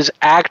 there is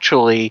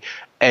actually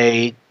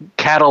a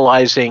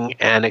catalyzing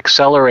and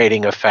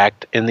accelerating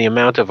effect in the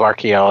amount of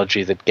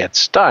archaeology that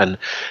gets done.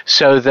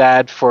 So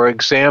that, for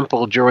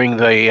example, during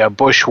the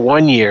Bush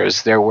 1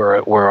 years, there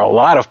were a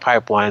lot of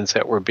pipelines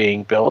that were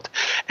being built.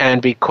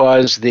 And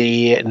because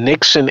the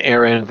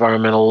Nixon-era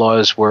environmental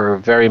laws were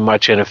very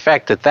much in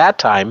effect at that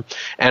time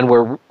and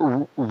were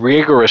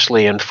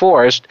rigorously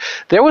enforced,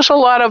 there was a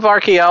lot of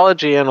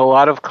archaeology and a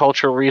lot of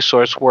cultural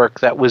resource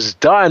work that was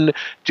done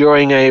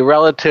during a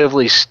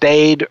relatively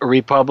staid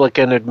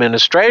Republican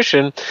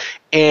administration.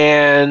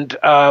 And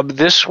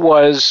this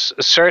was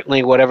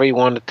certainly, whatever you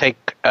want to take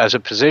as a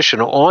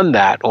position on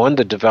that, on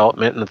the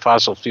development and the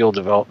fossil fuel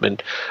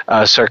development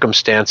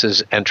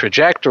circumstances and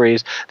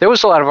trajectories, there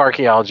was a lot of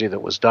archaeology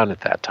that was done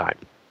at that time.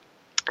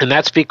 And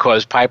that's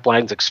because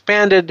pipelines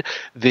expanded.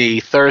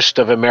 The thirst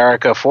of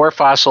America for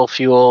fossil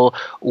fuel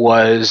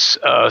was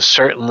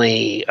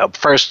certainly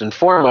first and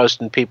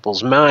foremost in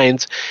people's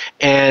minds.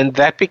 And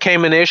that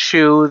became an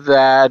issue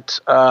that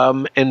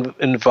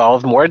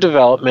involved more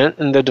development.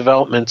 And the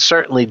development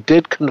certainly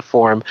did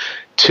conform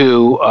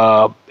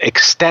to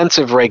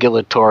extensive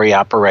regulatory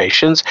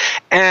operations.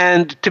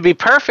 And to be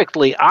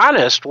perfectly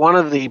honest, one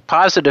of the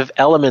positive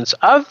elements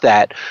of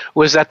that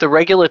was that the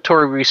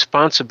regulatory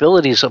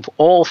responsibilities of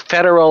all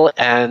federal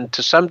and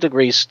to some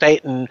degree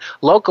state and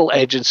local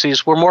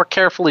agencies were more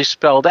carefully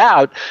spelled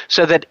out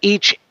so that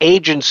each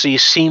agency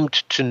seemed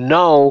to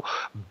know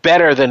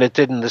better than it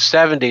did in the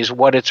 70s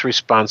what its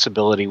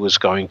responsibility was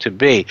going to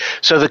be.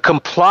 So the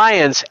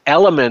compliance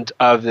element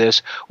of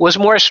this was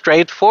more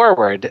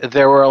straightforward.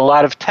 There were a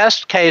lot of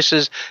test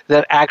cases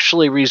that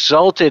actually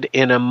resulted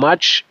in a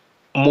much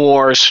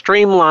more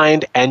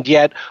streamlined and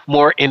yet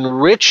more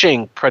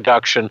enriching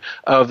production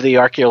of the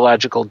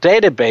archaeological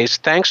database,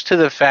 thanks to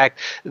the fact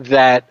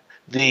that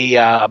the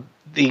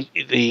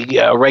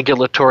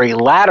regulatory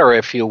ladder,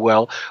 if you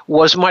will,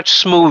 was much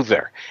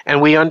smoother.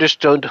 And we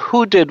understood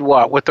who did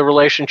what the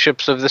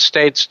relationships of the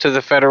states to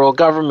the federal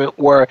government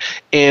were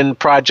in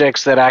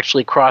projects that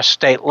actually crossed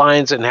state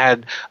lines and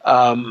had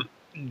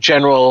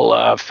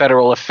general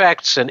federal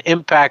effects and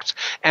impacts,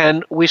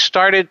 and we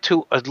started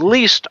to at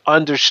least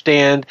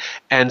understand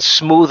and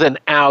smoothen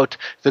out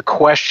the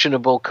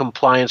questionable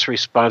compliance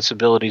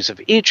responsibilities of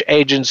each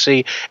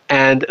agency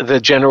and the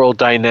general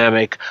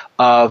dynamic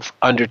of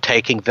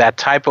undertaking that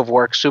type of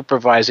work,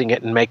 supervising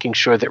it, and making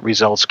sure that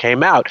results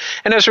came out.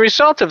 And as a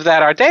result of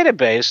that, our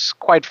database,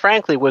 quite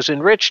frankly, was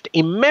enriched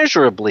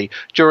immeasurably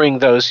during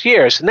those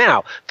years.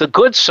 Now, the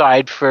good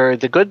side for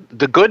the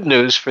good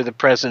news for the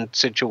present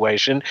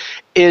situation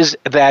is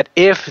that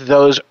if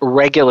those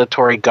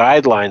regulatory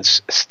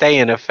guidelines stay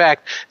in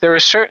effect, there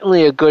is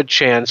certainly a good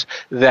chance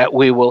that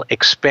we will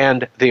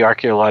expand the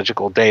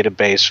archaeological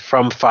database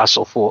from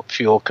fossil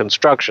fuel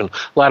construction.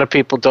 A lot of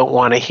people don't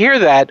want to hear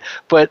that,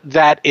 but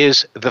that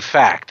is the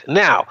fact.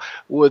 Now,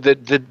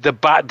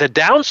 the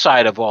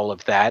downside of all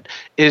of that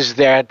is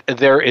that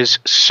there is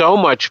so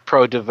much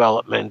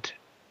pro-development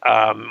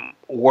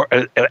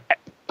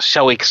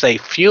shall we say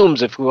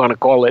fumes, if we want to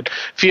call it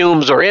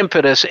fumes or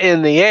impetus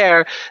in the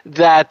air,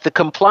 that the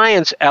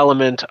compliance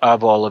element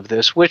of all of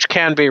this, which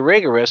can be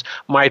rigorous,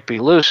 might be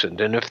loosened.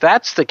 And if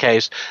that's the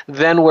case,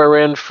 then we're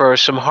in for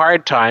some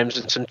hard times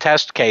and some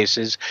test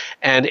cases.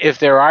 And if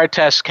there are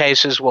test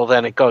cases, well,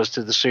 then it goes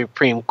to the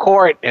Supreme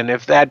Court. And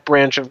if that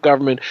branch of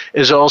government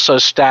is also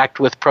stacked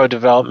with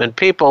pro-development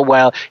people,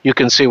 well, you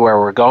can see where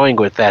we're going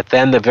with that.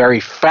 Then the very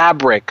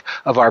fabric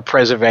of our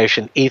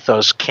preservation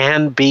ethos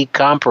can be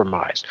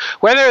compromised.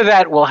 Whether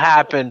that will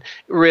happen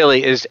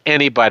really is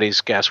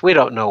anybody's guess. We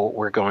don't know what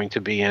we're going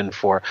to be in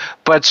for.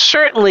 But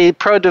certainly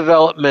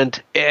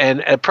pro-development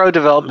and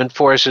pro-development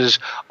forces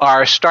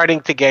are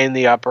starting to gain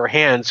the upper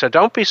hand. So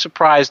don't be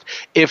surprised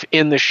if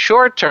in the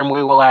short term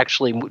we will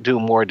actually do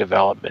more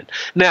development.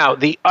 Now,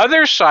 the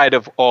other side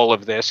of all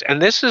of this,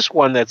 and this is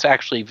one that's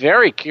actually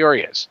very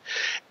curious,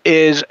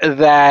 is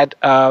that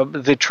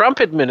the Trump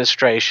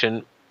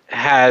administration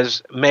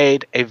has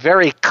made a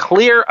very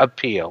clear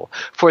appeal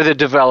for the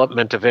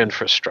development of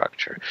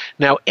infrastructure.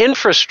 Now,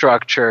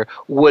 infrastructure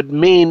would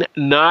mean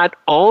not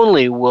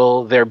only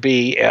will there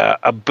be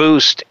a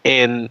boost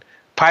in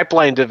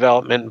pipeline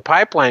development and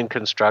pipeline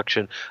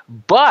construction,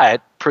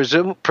 but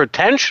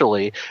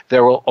potentially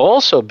there will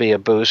also be a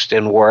boost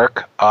in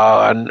work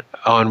on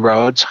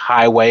roads,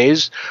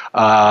 highways,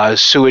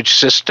 sewage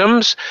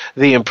systems,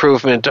 the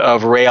improvement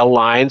of rail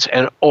lines,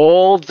 and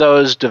all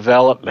those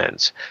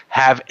developments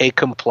have a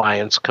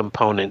compliance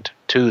component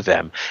to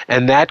them.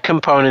 And that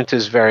component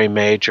is very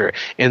major.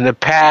 In the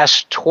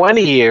past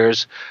 20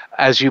 years,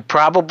 as you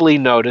probably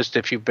noticed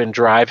if you've been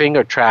driving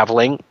or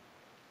traveling,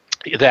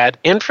 that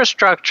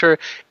infrastructure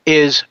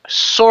is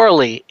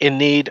sorely in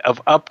need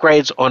of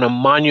upgrades on a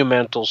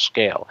monumental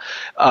scale.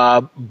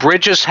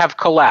 Bridges have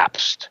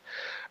collapsed.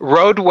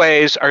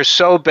 Roadways are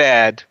so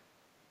bad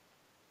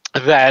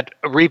that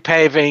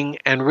repaving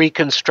and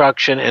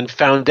reconstruction and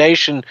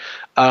foundation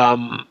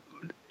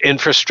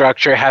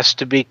infrastructure has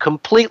to be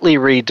completely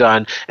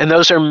redone, and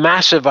those are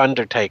massive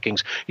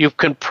undertakings. You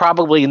can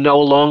probably no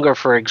longer,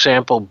 for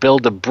example,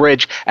 build a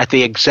bridge at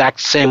the exact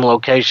same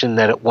location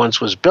that it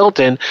once was built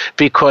in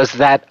because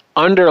that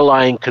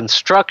underlying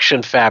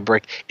construction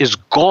fabric is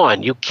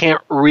gone. You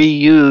can't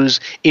reuse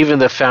even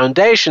the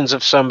foundations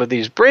of some of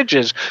these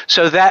bridges.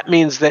 So that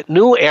means that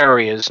new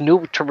areas,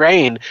 new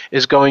terrain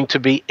is going to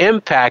be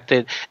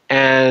impacted,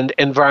 and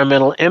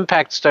environmental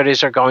impact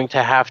studies are going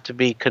to have to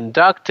be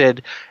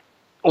conducted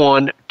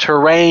on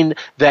terrain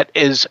that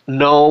is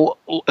new.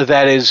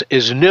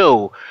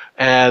 The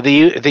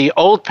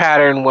old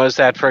pattern was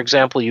that, for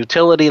example,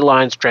 utility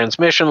lines,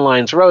 transmission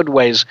lines,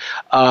 roadways,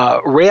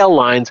 rail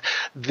lines,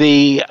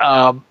 they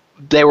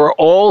were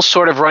all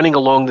sort of running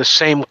along the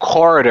same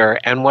corridor,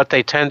 and what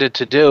they tended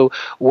to do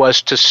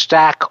was to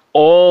stack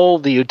all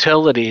the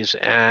utilities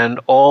and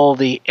all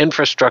the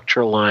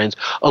infrastructure lines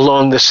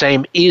along the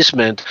same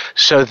easement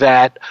so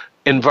that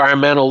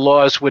environmental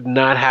laws would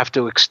not have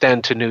to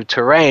extend to new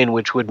terrain,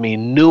 which would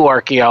mean new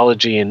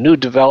archaeology and new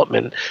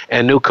development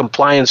and new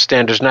compliance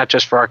standards, not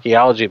just for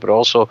archaeology, but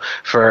also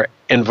for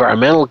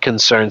environmental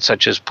concerns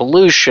such as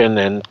pollution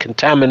and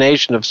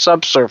contamination of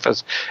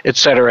subsurface, et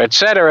cetera, et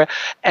cetera.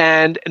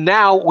 And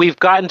now we've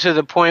gotten to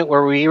the point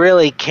where we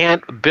really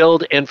can't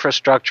build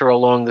infrastructure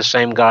along the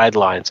same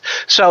guidelines.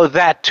 So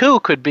that too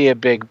could be a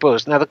big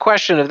boost. Now the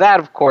question of that,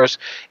 of course,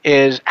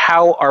 is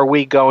how are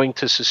we going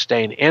to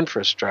sustain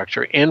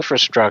infrastructure?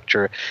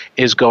 Infrastructure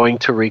is going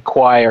to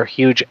require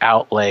huge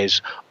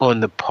outlays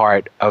on the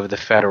part of the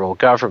federal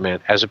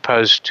government, as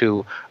opposed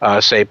to,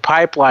 say,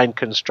 pipeline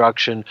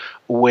construction,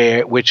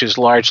 which is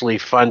largely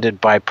funded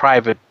by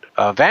private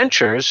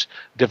ventures,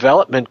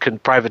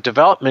 private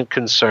development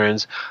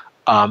concerns.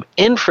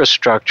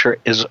 Infrastructure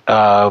is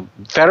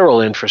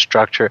federal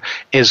infrastructure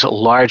is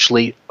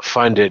largely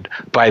funded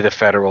by the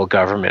federal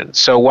government.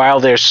 So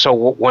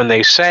when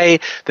they say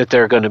that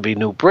there are going to be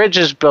new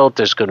bridges built,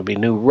 there's going to be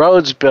new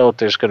roads built,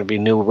 there's going to be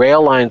new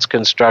rail lines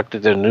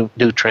constructed, and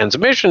new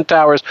transmission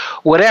towers,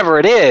 whatever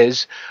it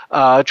is,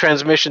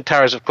 transmission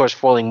towers, of course,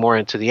 falling more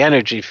into the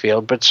energy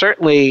field, but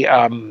certainly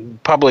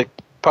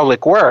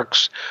public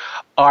works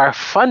are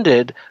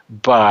funded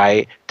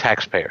by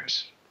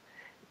taxpayers.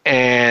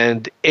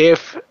 And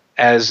if,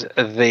 as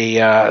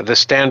the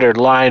standard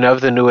line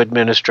of the new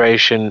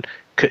administration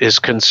is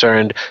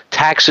concerned,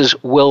 taxes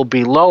will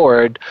be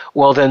lowered,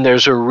 well, then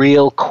there's a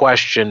real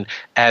question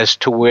as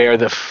to where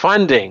the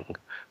funding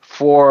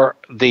for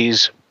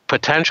these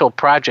potential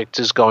projects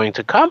is going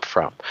to come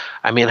from.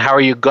 I mean, how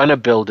are you going to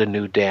build a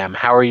new dam?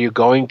 How are you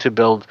going to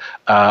build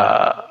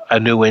a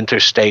new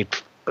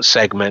interstate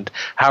segment?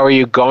 How are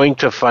you going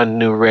to fund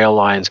new rail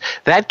lines?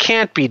 That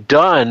can't be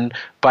done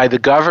by the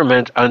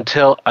government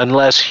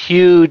unless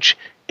huge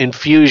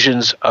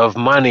infusions of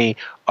money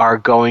are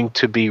going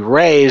to be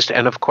raised,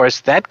 and of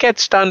course that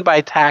gets done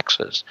by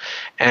taxes.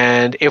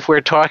 And if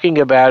we're talking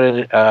about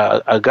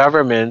a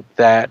government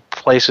that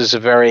places a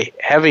very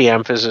heavy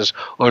emphasis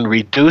on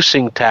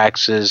reducing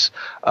taxes,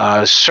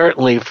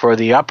 certainly for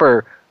the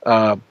upper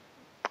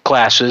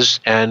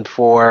classes and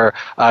for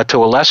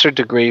to a lesser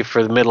degree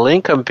for the middle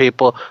income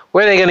people,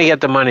 where are they going to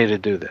get the money to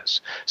do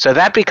this? So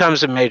that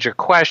becomes a major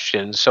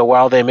question. So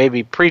while they may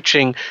be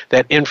preaching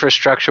that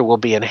infrastructure will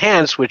be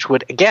enhanced, which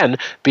would again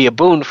be a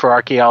boon for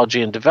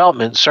archaeology and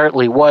development,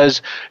 certainly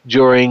was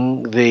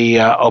during the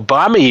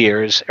Obama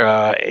years,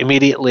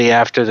 immediately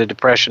after the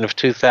Depression of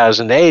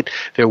 2008,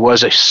 there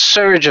was a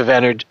surge of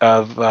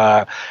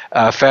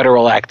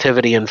federal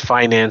activity and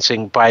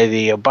financing by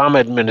the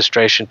Obama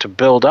administration to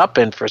build up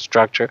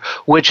infrastructure,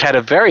 which had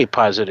a very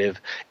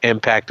positive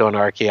impact on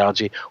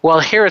archaeology.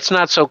 Well, here it's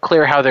not so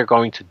clear how they're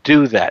going to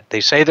do that. They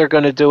say they're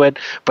going to do it,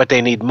 but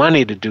they need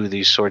money to do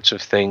these sorts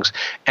of things.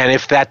 And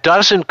if that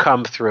doesn't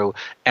come through,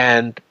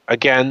 and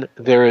again,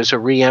 there is a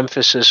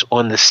re-emphasis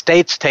on the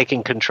states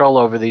taking control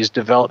over these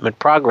development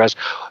projects,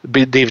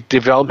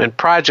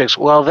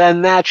 well,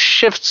 then that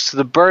shifts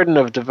the burden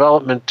of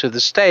development to the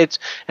states.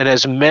 And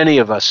as many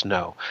of us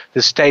know,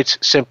 the states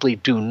simply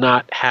do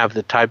not have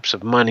the types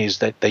of monies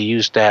that they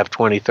used to have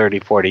 20, 30,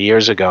 40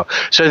 years ago.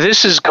 So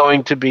this is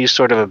going to be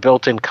sort of a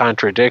built-in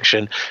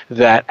contradiction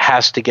that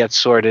has to get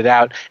sorted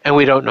out, and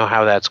we don't know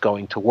how that's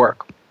going to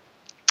work.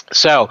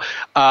 So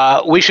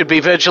we should be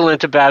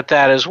vigilant about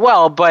that as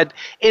well. But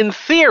in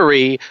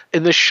theory,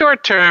 in the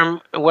short term,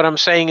 what I'm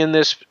saying in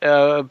this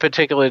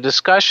particular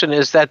discussion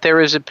is that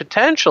there is a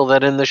potential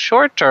that in the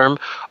short term,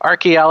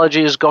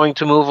 archaeology is going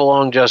to move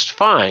along just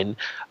fine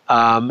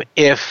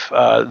if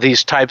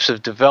these types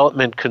of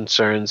development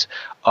concerns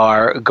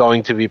are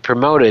going to be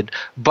promoted.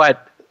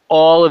 But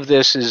all of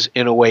this is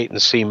in a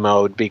wait-and-see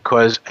mode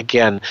because,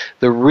 again,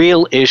 the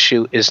real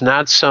issue is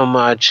not so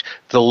much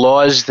the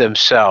laws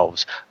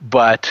themselves,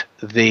 but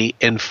the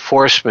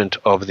enforcement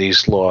of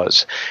these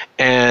laws.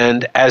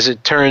 And as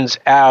it turns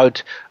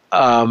out,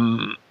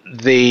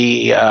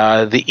 the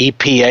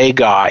EPA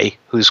guy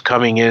who's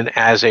coming in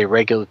as a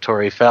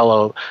regulatory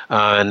fellow,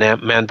 a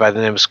man by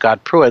the name of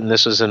Scott Pruitt, and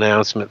this is an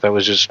announcement that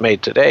was just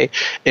made today,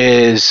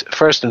 is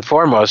first and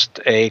foremost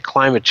a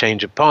climate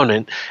change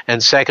opponent,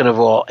 and second of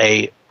all,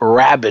 a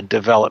rabid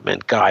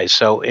development guy.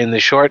 So in the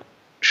short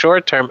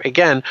term,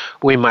 again,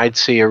 we might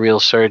see a real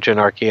surge in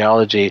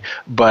archaeology,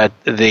 but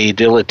the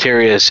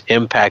deleterious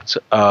impacts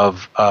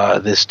of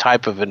this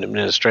type of an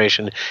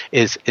administration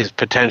is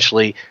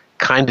potentially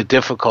kind of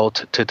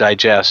difficult to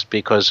digest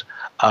because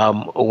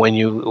when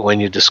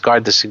you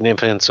discard the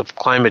significance of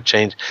climate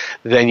change,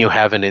 then you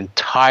have an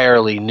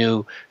entirely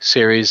new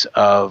series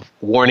of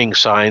warning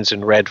signs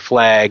and red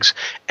flags.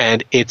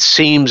 And it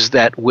seems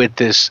that with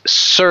this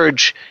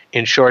surge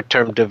in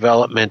short-term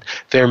development,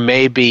 there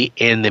may be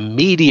in the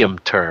medium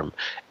term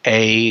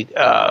a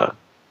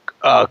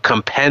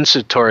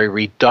compensatory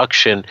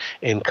reduction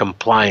in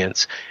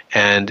compliance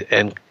and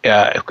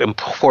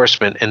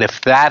enforcement. And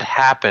if that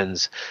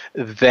happens,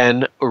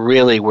 then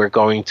really we're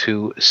going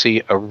to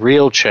see a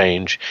real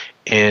change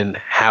in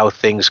how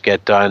things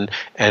get done.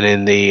 And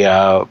in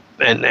the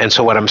and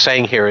so what I'm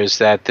saying here is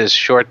that this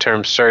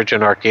short-term surge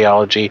in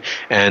archaeology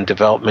and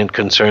development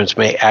concerns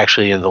may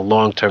actually in the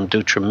long term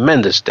do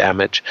tremendous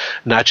damage,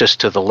 not just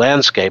to the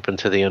landscape and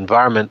to the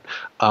environment,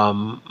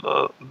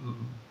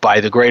 by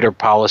the greater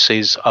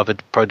policies of a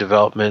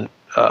pro-development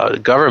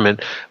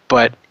government,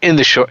 but in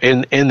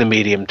the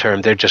medium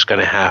term, they're just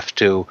going to have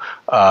to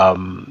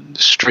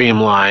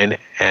streamline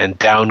and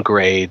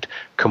downgrade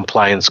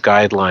compliance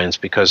guidelines,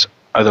 because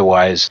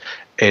otherwise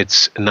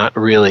it's not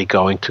really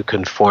going to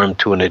conform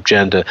to an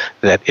agenda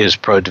that is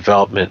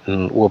pro-development.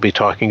 And we'll be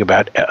talking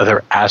about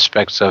other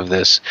aspects of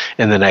this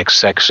in the next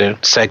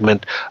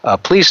segment.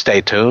 Please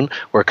stay tuned.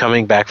 We're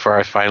coming back for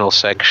our final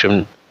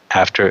section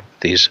after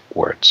these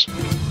words.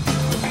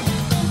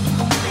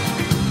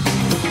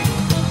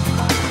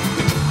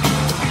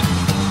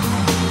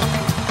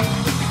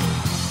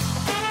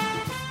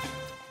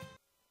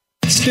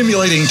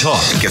 Stimulating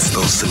talk. It gets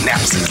those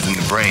synapses in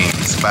the brain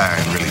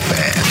firing really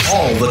fast.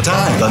 All the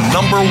time. The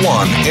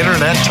 #1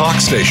 Internet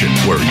talk station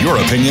where your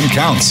opinion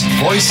counts.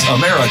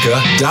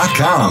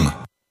 VoiceAmerica.com.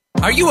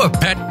 Are you a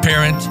pet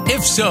parent?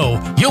 If so,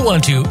 you'll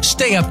want to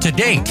stay up to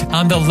date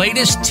on the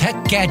latest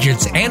tech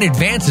gadgets and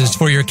advances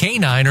for your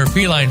canine or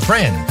feline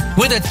friend.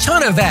 With a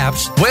ton of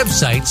apps,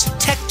 websites,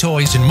 tech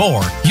toys, and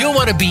more, you'll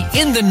want to be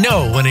in the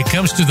know when it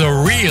comes to the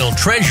real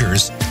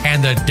treasures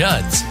and the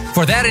duds.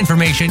 For that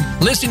information,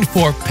 listen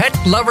for Pet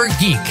Lover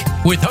Geek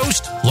with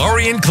host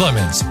Lorian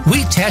Clemens.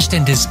 We test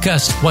and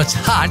discuss what's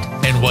hot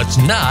and what's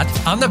not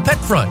on the pet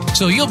front,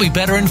 so you'll be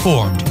better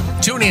informed.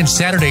 Tune in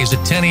Saturdays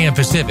at 10 a.m.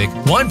 Pacific,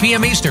 1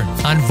 p.m. Eastern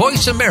on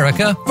Voice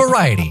America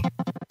Variety.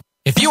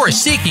 If you are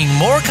seeking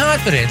more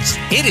confidence,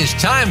 it is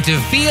time to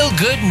Feel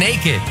Good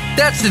Naked.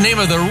 That's the name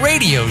of the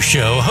radio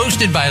show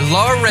hosted by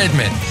Laura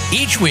Redmond.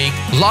 Each week,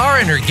 Laura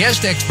and her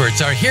guest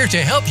experts are here to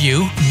help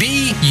you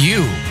be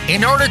you.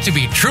 In order to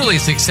be truly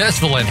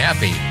successful and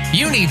happy,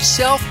 you need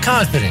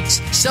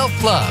self-confidence,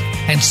 self-love,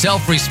 and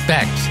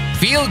self-respect.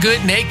 Feel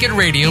Good Naked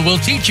Radio will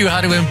teach you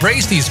how to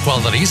embrace these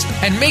qualities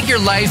and make your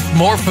life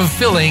more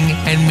fulfilling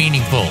and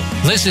meaningful.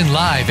 Listen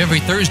live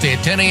every Thursday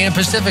at 10 a.m.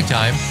 Pacific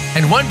Time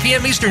and 1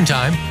 p.m. Eastern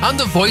Time on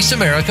the Voice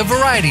America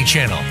Variety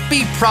Channel.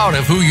 Be proud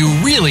of who you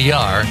really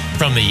are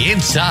from the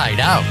inside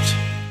out.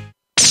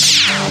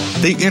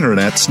 The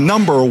Internet's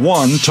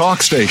 #1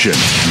 talk station.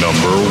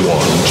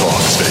 #1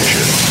 talk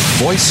station.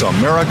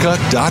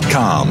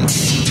 VoiceAmerica.com.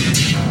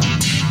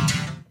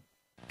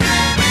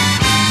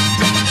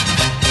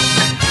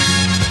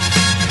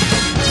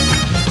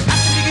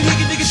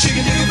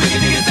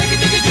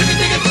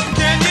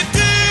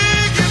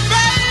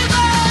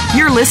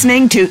 You're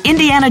listening to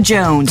Indiana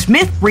Jones,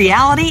 Myth,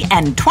 Reality,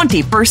 and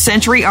 21st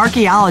Century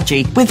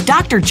Archaeology with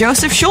Dr.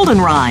 Joseph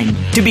Schuldenrein.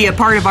 To be a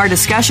part of our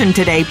discussion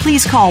today,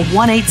 please call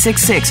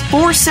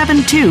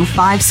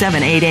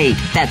 1-866-472-5788.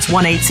 That's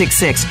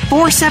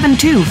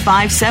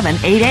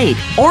 1-866-472-5788.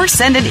 Or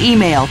send an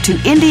email to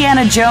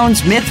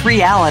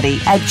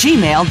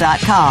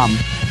indianajonesmythreality@gmail.com.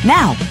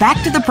 Now,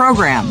 back to the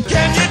program.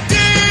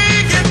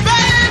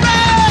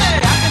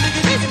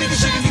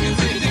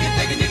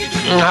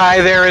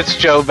 Hi there, it's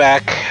Joe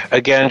back.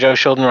 Again, Joe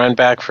Schuldenrein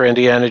back for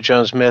Indiana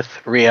Jones Myth,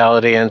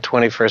 Reality, and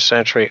 21st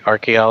Century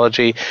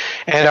Archaeology.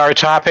 And our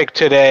topic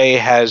today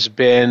has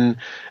been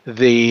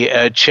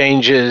the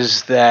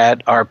changes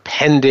that are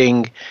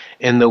pending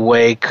in the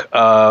wake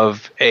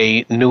of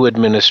a new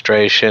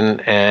administration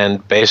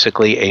and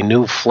basically a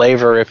new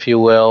flavor, if you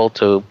will,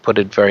 to put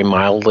it very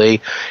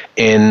mildly,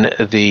 in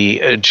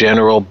the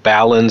general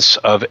balance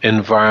of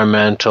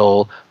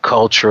environmental,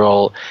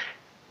 cultural,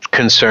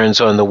 concerns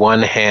on the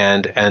one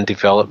hand and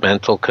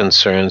developmental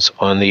concerns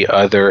on the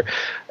other.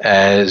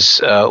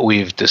 As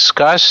we've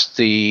discussed,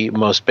 the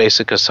most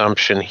basic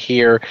assumption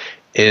here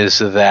is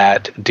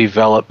that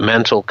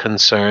developmental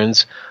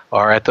concerns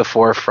are at the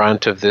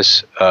forefront of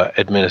this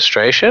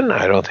administration.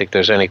 I don't think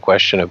there's any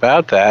question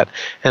about that.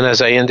 And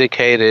as I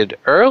indicated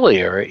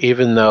earlier,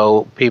 even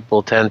though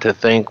people tend to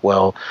think,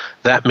 well,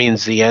 that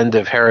means the end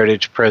of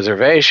heritage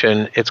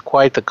preservation, it's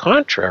quite the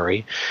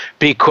contrary,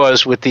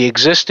 because with the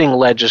existing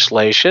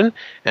legislation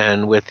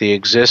and with the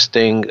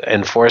existing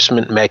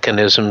enforcement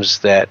mechanisms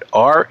that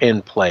are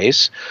in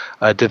place,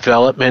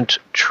 development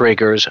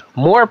triggers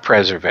more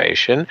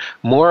preservation,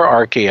 more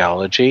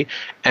archaeology,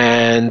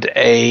 and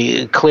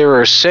a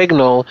clearer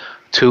signal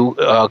to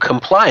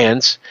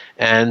compliance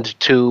and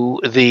to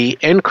the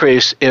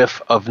increase,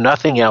 if of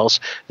nothing else,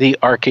 the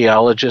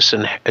archaeologists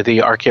and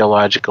the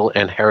archaeological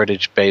and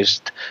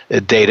heritage-based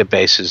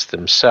databases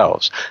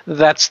themselves.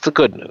 That's the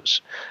good news.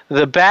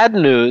 The bad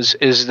news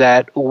is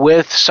that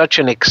with such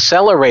an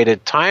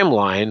accelerated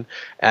timeline,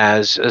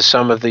 as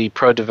some of the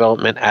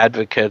pro-development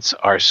advocates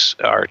are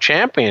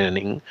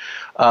championing,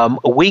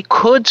 we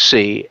could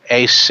see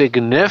a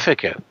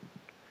significant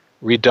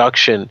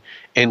reduction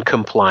in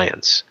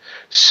compliance,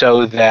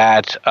 so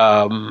that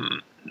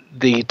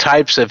the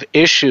types of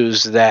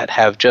issues that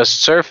have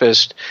just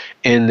surfaced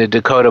in the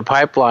Dakota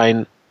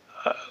pipeline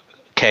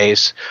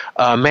case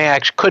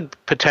could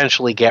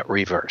potentially get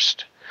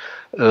reversed.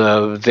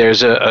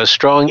 There's a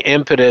strong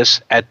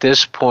impetus at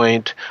this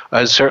point.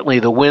 Certainly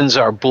the winds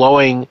are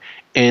blowing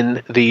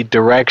in the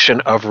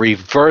direction of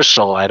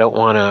reversal. I don't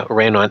want to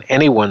rain on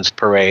anyone's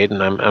parade,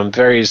 and I'm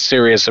very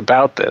serious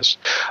about this.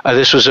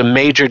 This was a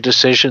major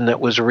decision that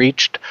was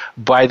reached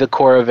by the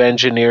Corps of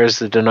Engineers,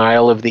 the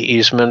denial of the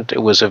easement.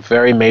 It was a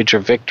very major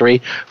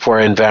victory for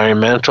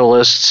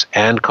environmentalists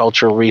and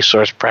cultural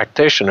resource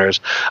practitioners.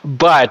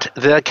 But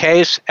the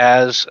case,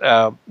 as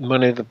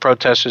many of the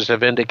protesters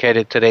have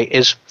indicated today,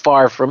 is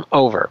far from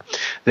over.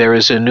 There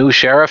is a new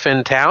sheriff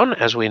in town,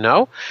 as we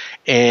know,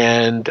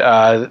 and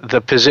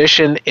the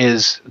position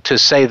is, to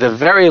say the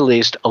very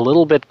least, a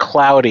little bit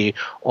cloudy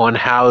on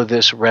how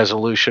this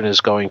resolution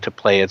is going to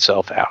play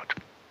itself out.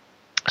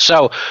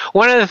 So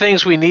one of the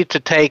things we need to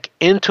take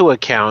into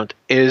account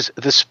is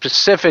the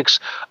specifics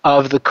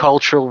of the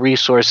cultural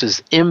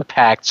resources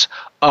impacts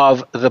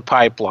of the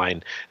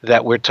pipeline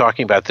that we're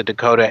talking about, the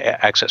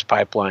Dakota Access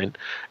Pipeline.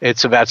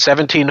 It's about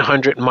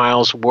 1,700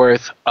 miles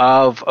worth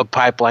of a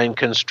pipeline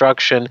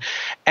construction.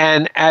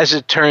 And as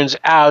it turns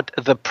out,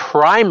 the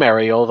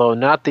primary, although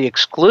not the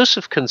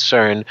exclusive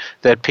concern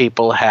that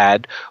people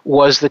had,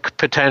 was the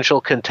potential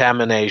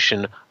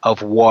contamination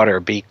of water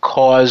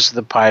because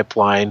the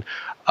pipeline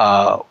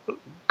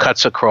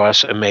cuts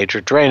across a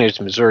major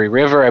drainage, Missouri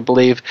River, I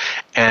believe.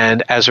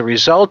 And as a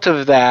result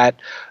of that,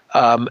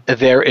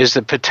 there is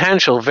the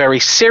potential, very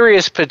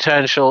serious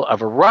potential,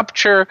 of a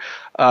rupture.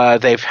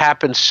 They've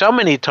happened so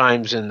many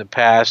times in the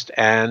past,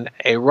 and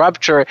a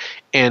rupture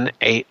in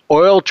a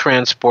oil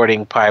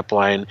transporting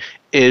pipeline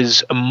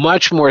is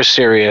much more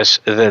serious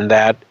than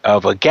that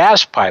of a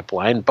gas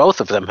pipeline.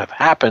 Both of them have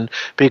happened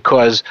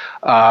because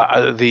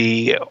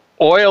the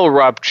oil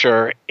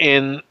rupture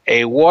in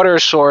a water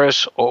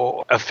source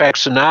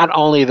affects not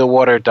only the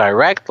water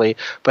directly,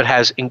 but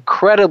has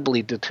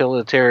incredibly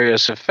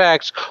deleterious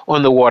effects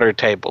on the water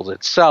table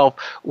itself,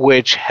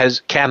 which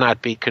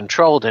cannot be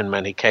controlled in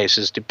many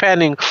cases,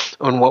 depending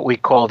on what we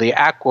call the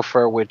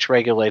aquifer, which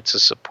regulates the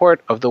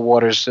support of the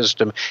water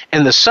system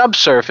in the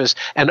subsurface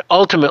and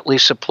ultimately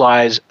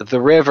supplies the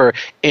river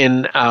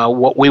in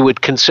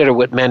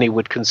what many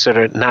would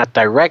consider not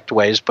direct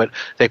ways, but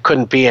there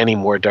couldn't be any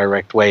more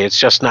direct way. It's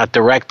just not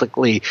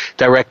directly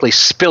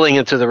spilling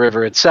into the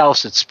river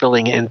itself. It's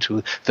spilling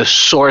into the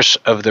source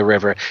of the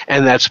river,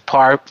 and that's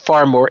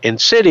far more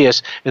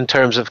insidious in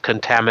terms of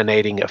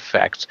contaminating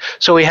effects.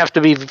 So we have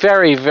to be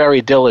very,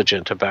 very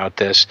diligent about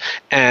this,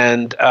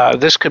 and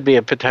this could be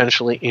a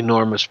potentially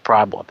enormous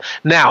problem.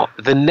 Now,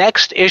 the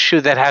next issue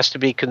that has to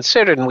be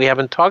considered, and we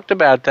haven't talked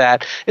about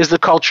that, is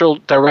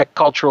the direct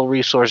cultural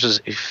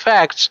resources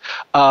effects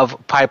of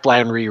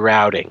pipeline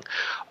rerouting.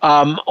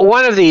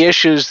 One of the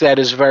issues that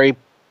is very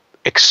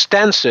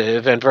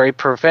extensive and very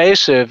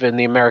pervasive in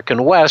the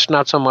American West,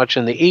 not so much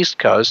in the East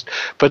Coast,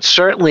 but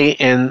certainly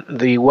in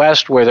the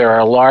West, where there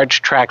are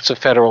large tracts of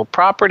federal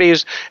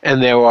properties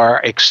and there are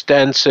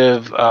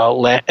extensive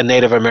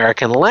Native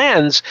American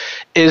lands,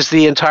 is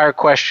the entire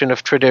question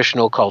of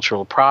traditional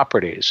cultural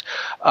properties.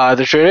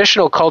 The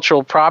traditional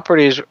cultural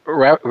properties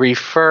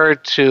refer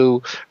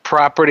to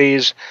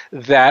properties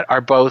that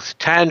are both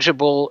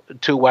tangible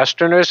to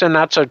Westerners and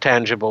not so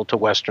tangible to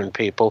Western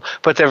people,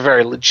 but they're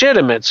very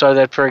legitimate, so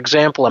that, for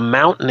example, a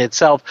mountain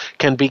itself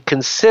can be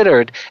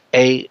considered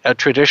a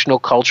traditional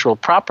cultural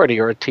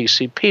property, or a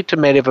TCP, to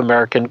Native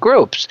American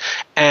groups.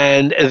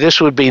 And this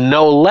would be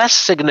no less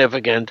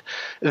significant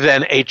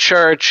than a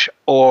church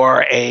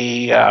or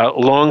a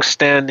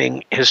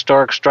long-standing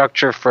historic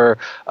structure for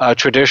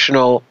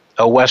traditional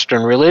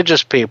Western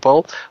religious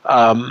people.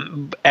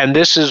 And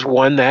this is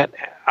one that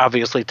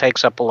obviously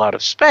takes up a lot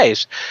of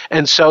space.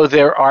 And so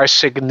there are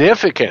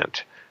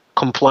significant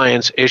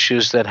compliance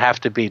issues that have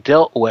to be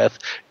dealt with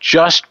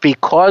just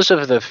because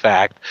of the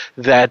fact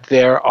that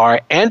there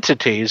are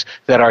entities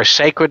that are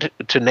sacred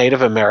to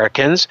Native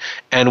Americans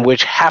and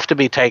which have to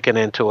be taken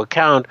into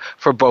account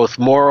for both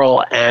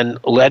moral and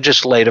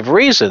legislative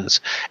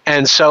reasons.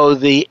 And so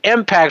the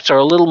impacts are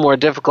a little more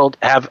difficult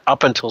to have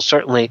up until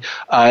certainly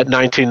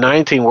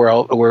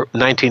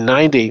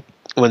 1990,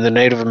 when the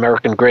Native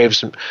American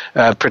Graves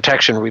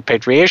Protection and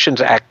Repatriations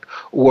Act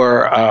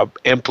were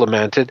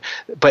implemented.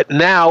 But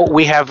now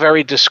we have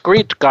very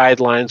discrete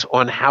guidelines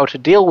on how to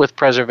deal with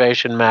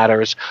preservation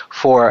matters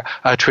for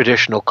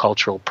traditional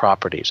cultural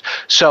properties.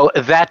 So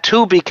that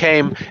too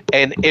became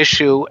an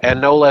issue, and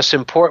no less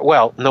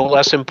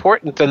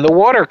important than the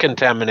water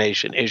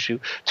contamination issue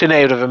to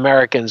Native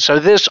Americans. So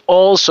this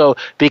also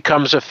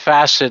becomes a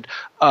facet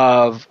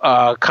of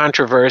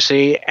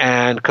controversy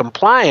and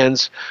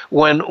compliance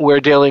when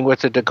we're dealing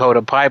with the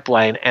Dakota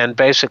Pipeline and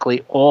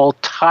basically all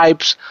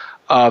types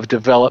of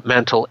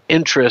developmental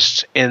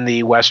interests in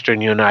the western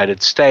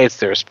United States.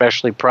 They're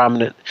especially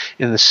prominent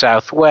in the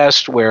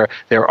Southwest, where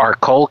there are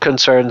coal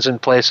concerns in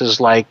places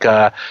like,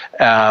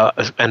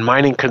 and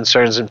mining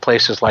concerns in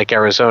places like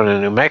Arizona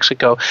and New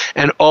Mexico,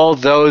 and all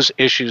those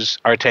issues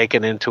are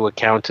taken into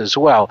account as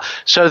well.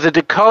 So the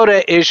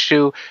Dakota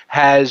issue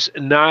has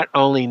not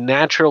only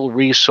natural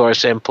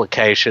resource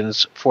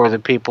implications for the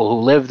people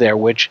who live there,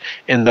 which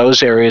in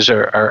those areas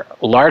are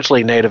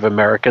largely Native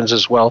Americans,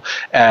 as well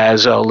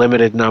as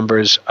limited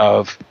numbers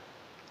of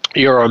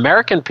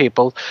Euro-American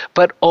people,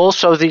 but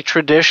also the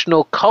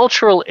traditional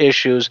cultural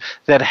issues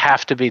that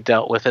have to be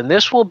dealt with. And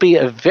this will be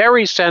a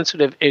very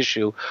sensitive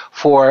issue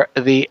for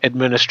the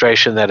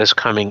administration that is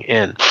coming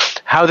in.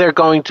 How they're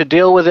going to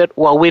deal with it,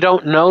 well, we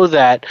don't know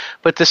that,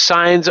 but the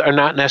signs are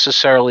not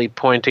necessarily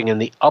pointing in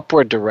the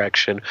upward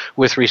direction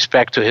with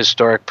respect to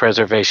historic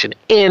preservation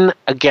in,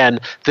 again,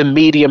 the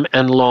medium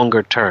and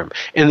longer term.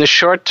 In the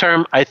short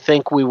term, I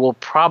think we will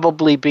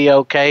probably be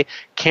okay.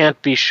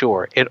 Can't be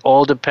sure. It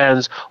all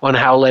depends on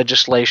how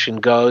legislation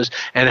goes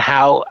and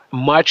how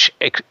much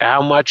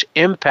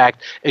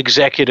impact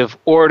executive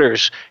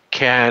orders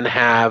can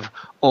have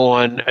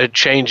on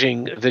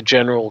changing the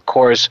general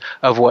course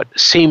of what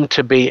seemed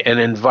to be an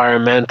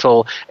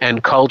environmental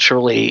and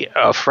culturally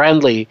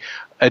friendly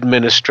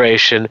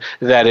administration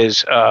that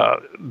is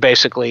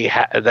basically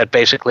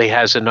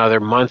has another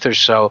month or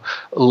so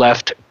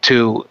left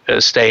to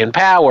stay in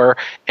power,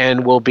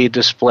 and will be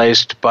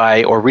replaced by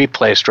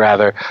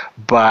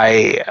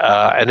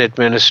an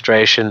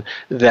administration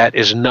that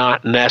is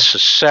not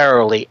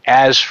necessarily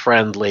as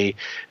friendly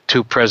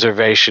to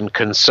preservation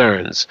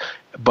concerns.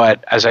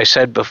 But as I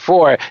said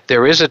before,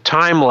 there is a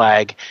time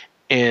lag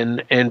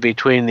in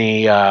between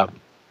the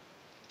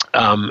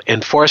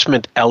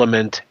enforcement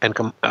element and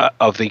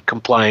of the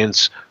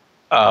compliance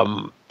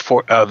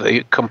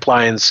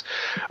compliance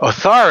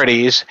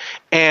authorities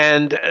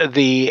and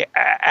the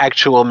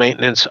actual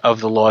maintenance of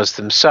the laws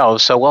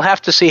themselves. So we'll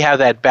have to see how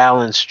that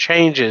balance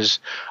changes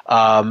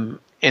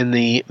in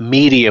the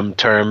medium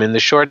term. In the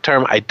short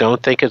term, I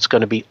don't think it's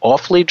going to be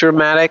awfully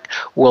dramatic.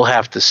 We'll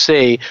have to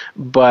see.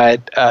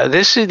 But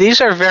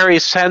these are very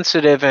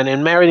sensitive and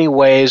in many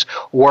ways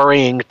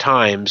worrying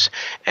times.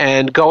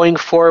 And going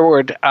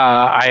forward,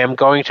 I am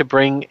going to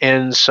bring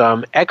in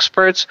some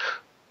experts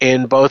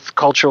in both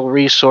cultural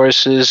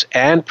resources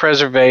and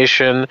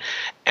preservation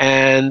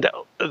and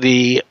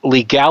the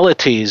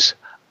legalities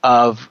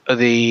of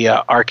the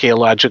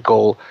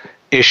archaeological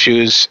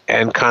issues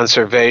and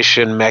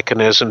conservation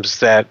mechanisms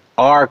that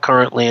are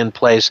currently in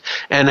place,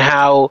 and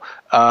how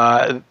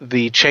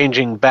the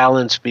changing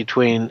balance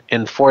between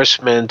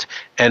enforcement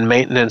and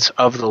maintenance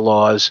of the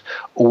laws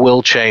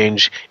will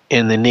change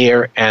in the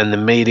near and the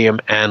medium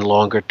and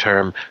longer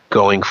term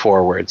going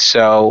forward.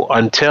 So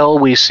until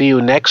we see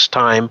you next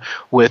time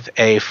with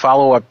a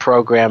follow-up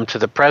program to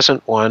the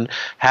present one,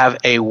 have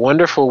a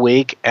wonderful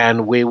week,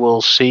 and we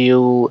will see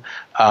you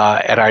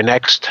at our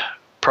next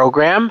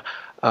program.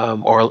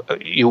 Or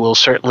you will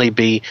certainly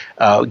be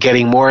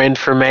getting more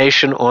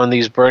information on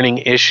these burning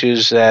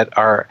issues that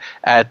are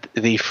at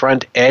the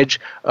front edge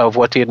of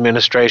what the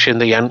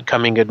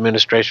incoming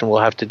administration will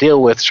have to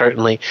deal with,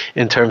 certainly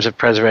in terms of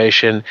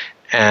preservation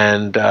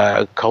and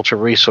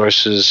cultural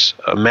resources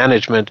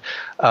management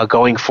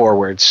going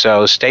forward.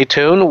 So stay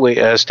tuned.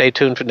 Stay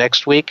tuned for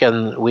next week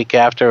and the week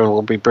after, and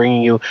we'll be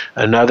bringing you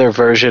another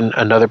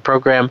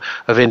program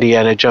of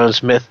Indiana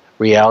Jones Myth,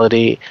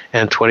 Reality,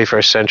 and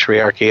 21st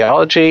Century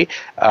Archaeology.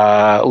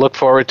 Look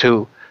forward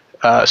to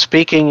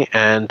speaking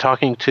and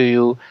talking to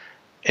you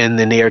in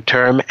the near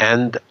term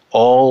and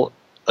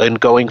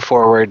going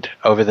forward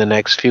over the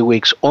next few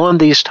weeks on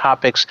these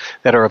topics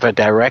that are of a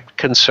direct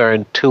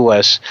concern to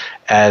us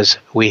as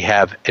we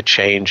have a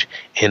change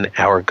in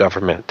our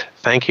government.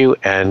 Thank you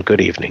and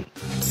good evening.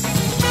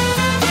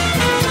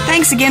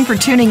 Thanks again for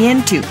tuning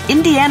in to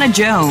Indiana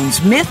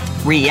Jones, Myth,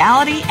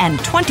 Reality, and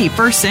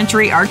 21st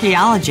Century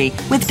Archaeology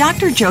with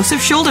Dr.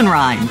 Joseph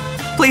Schuldenrein.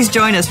 Please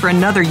join us for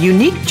another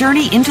unique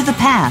journey into the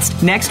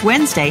past next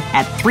Wednesday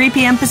at 3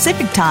 p.m.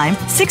 Pacific Time,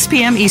 6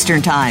 p.m.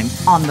 Eastern Time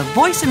on the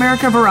Voice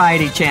America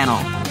Variety Channel.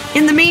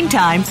 In the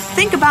meantime,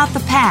 think about the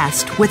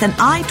past with an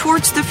eye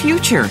towards the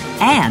future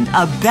and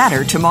a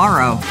better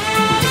tomorrow.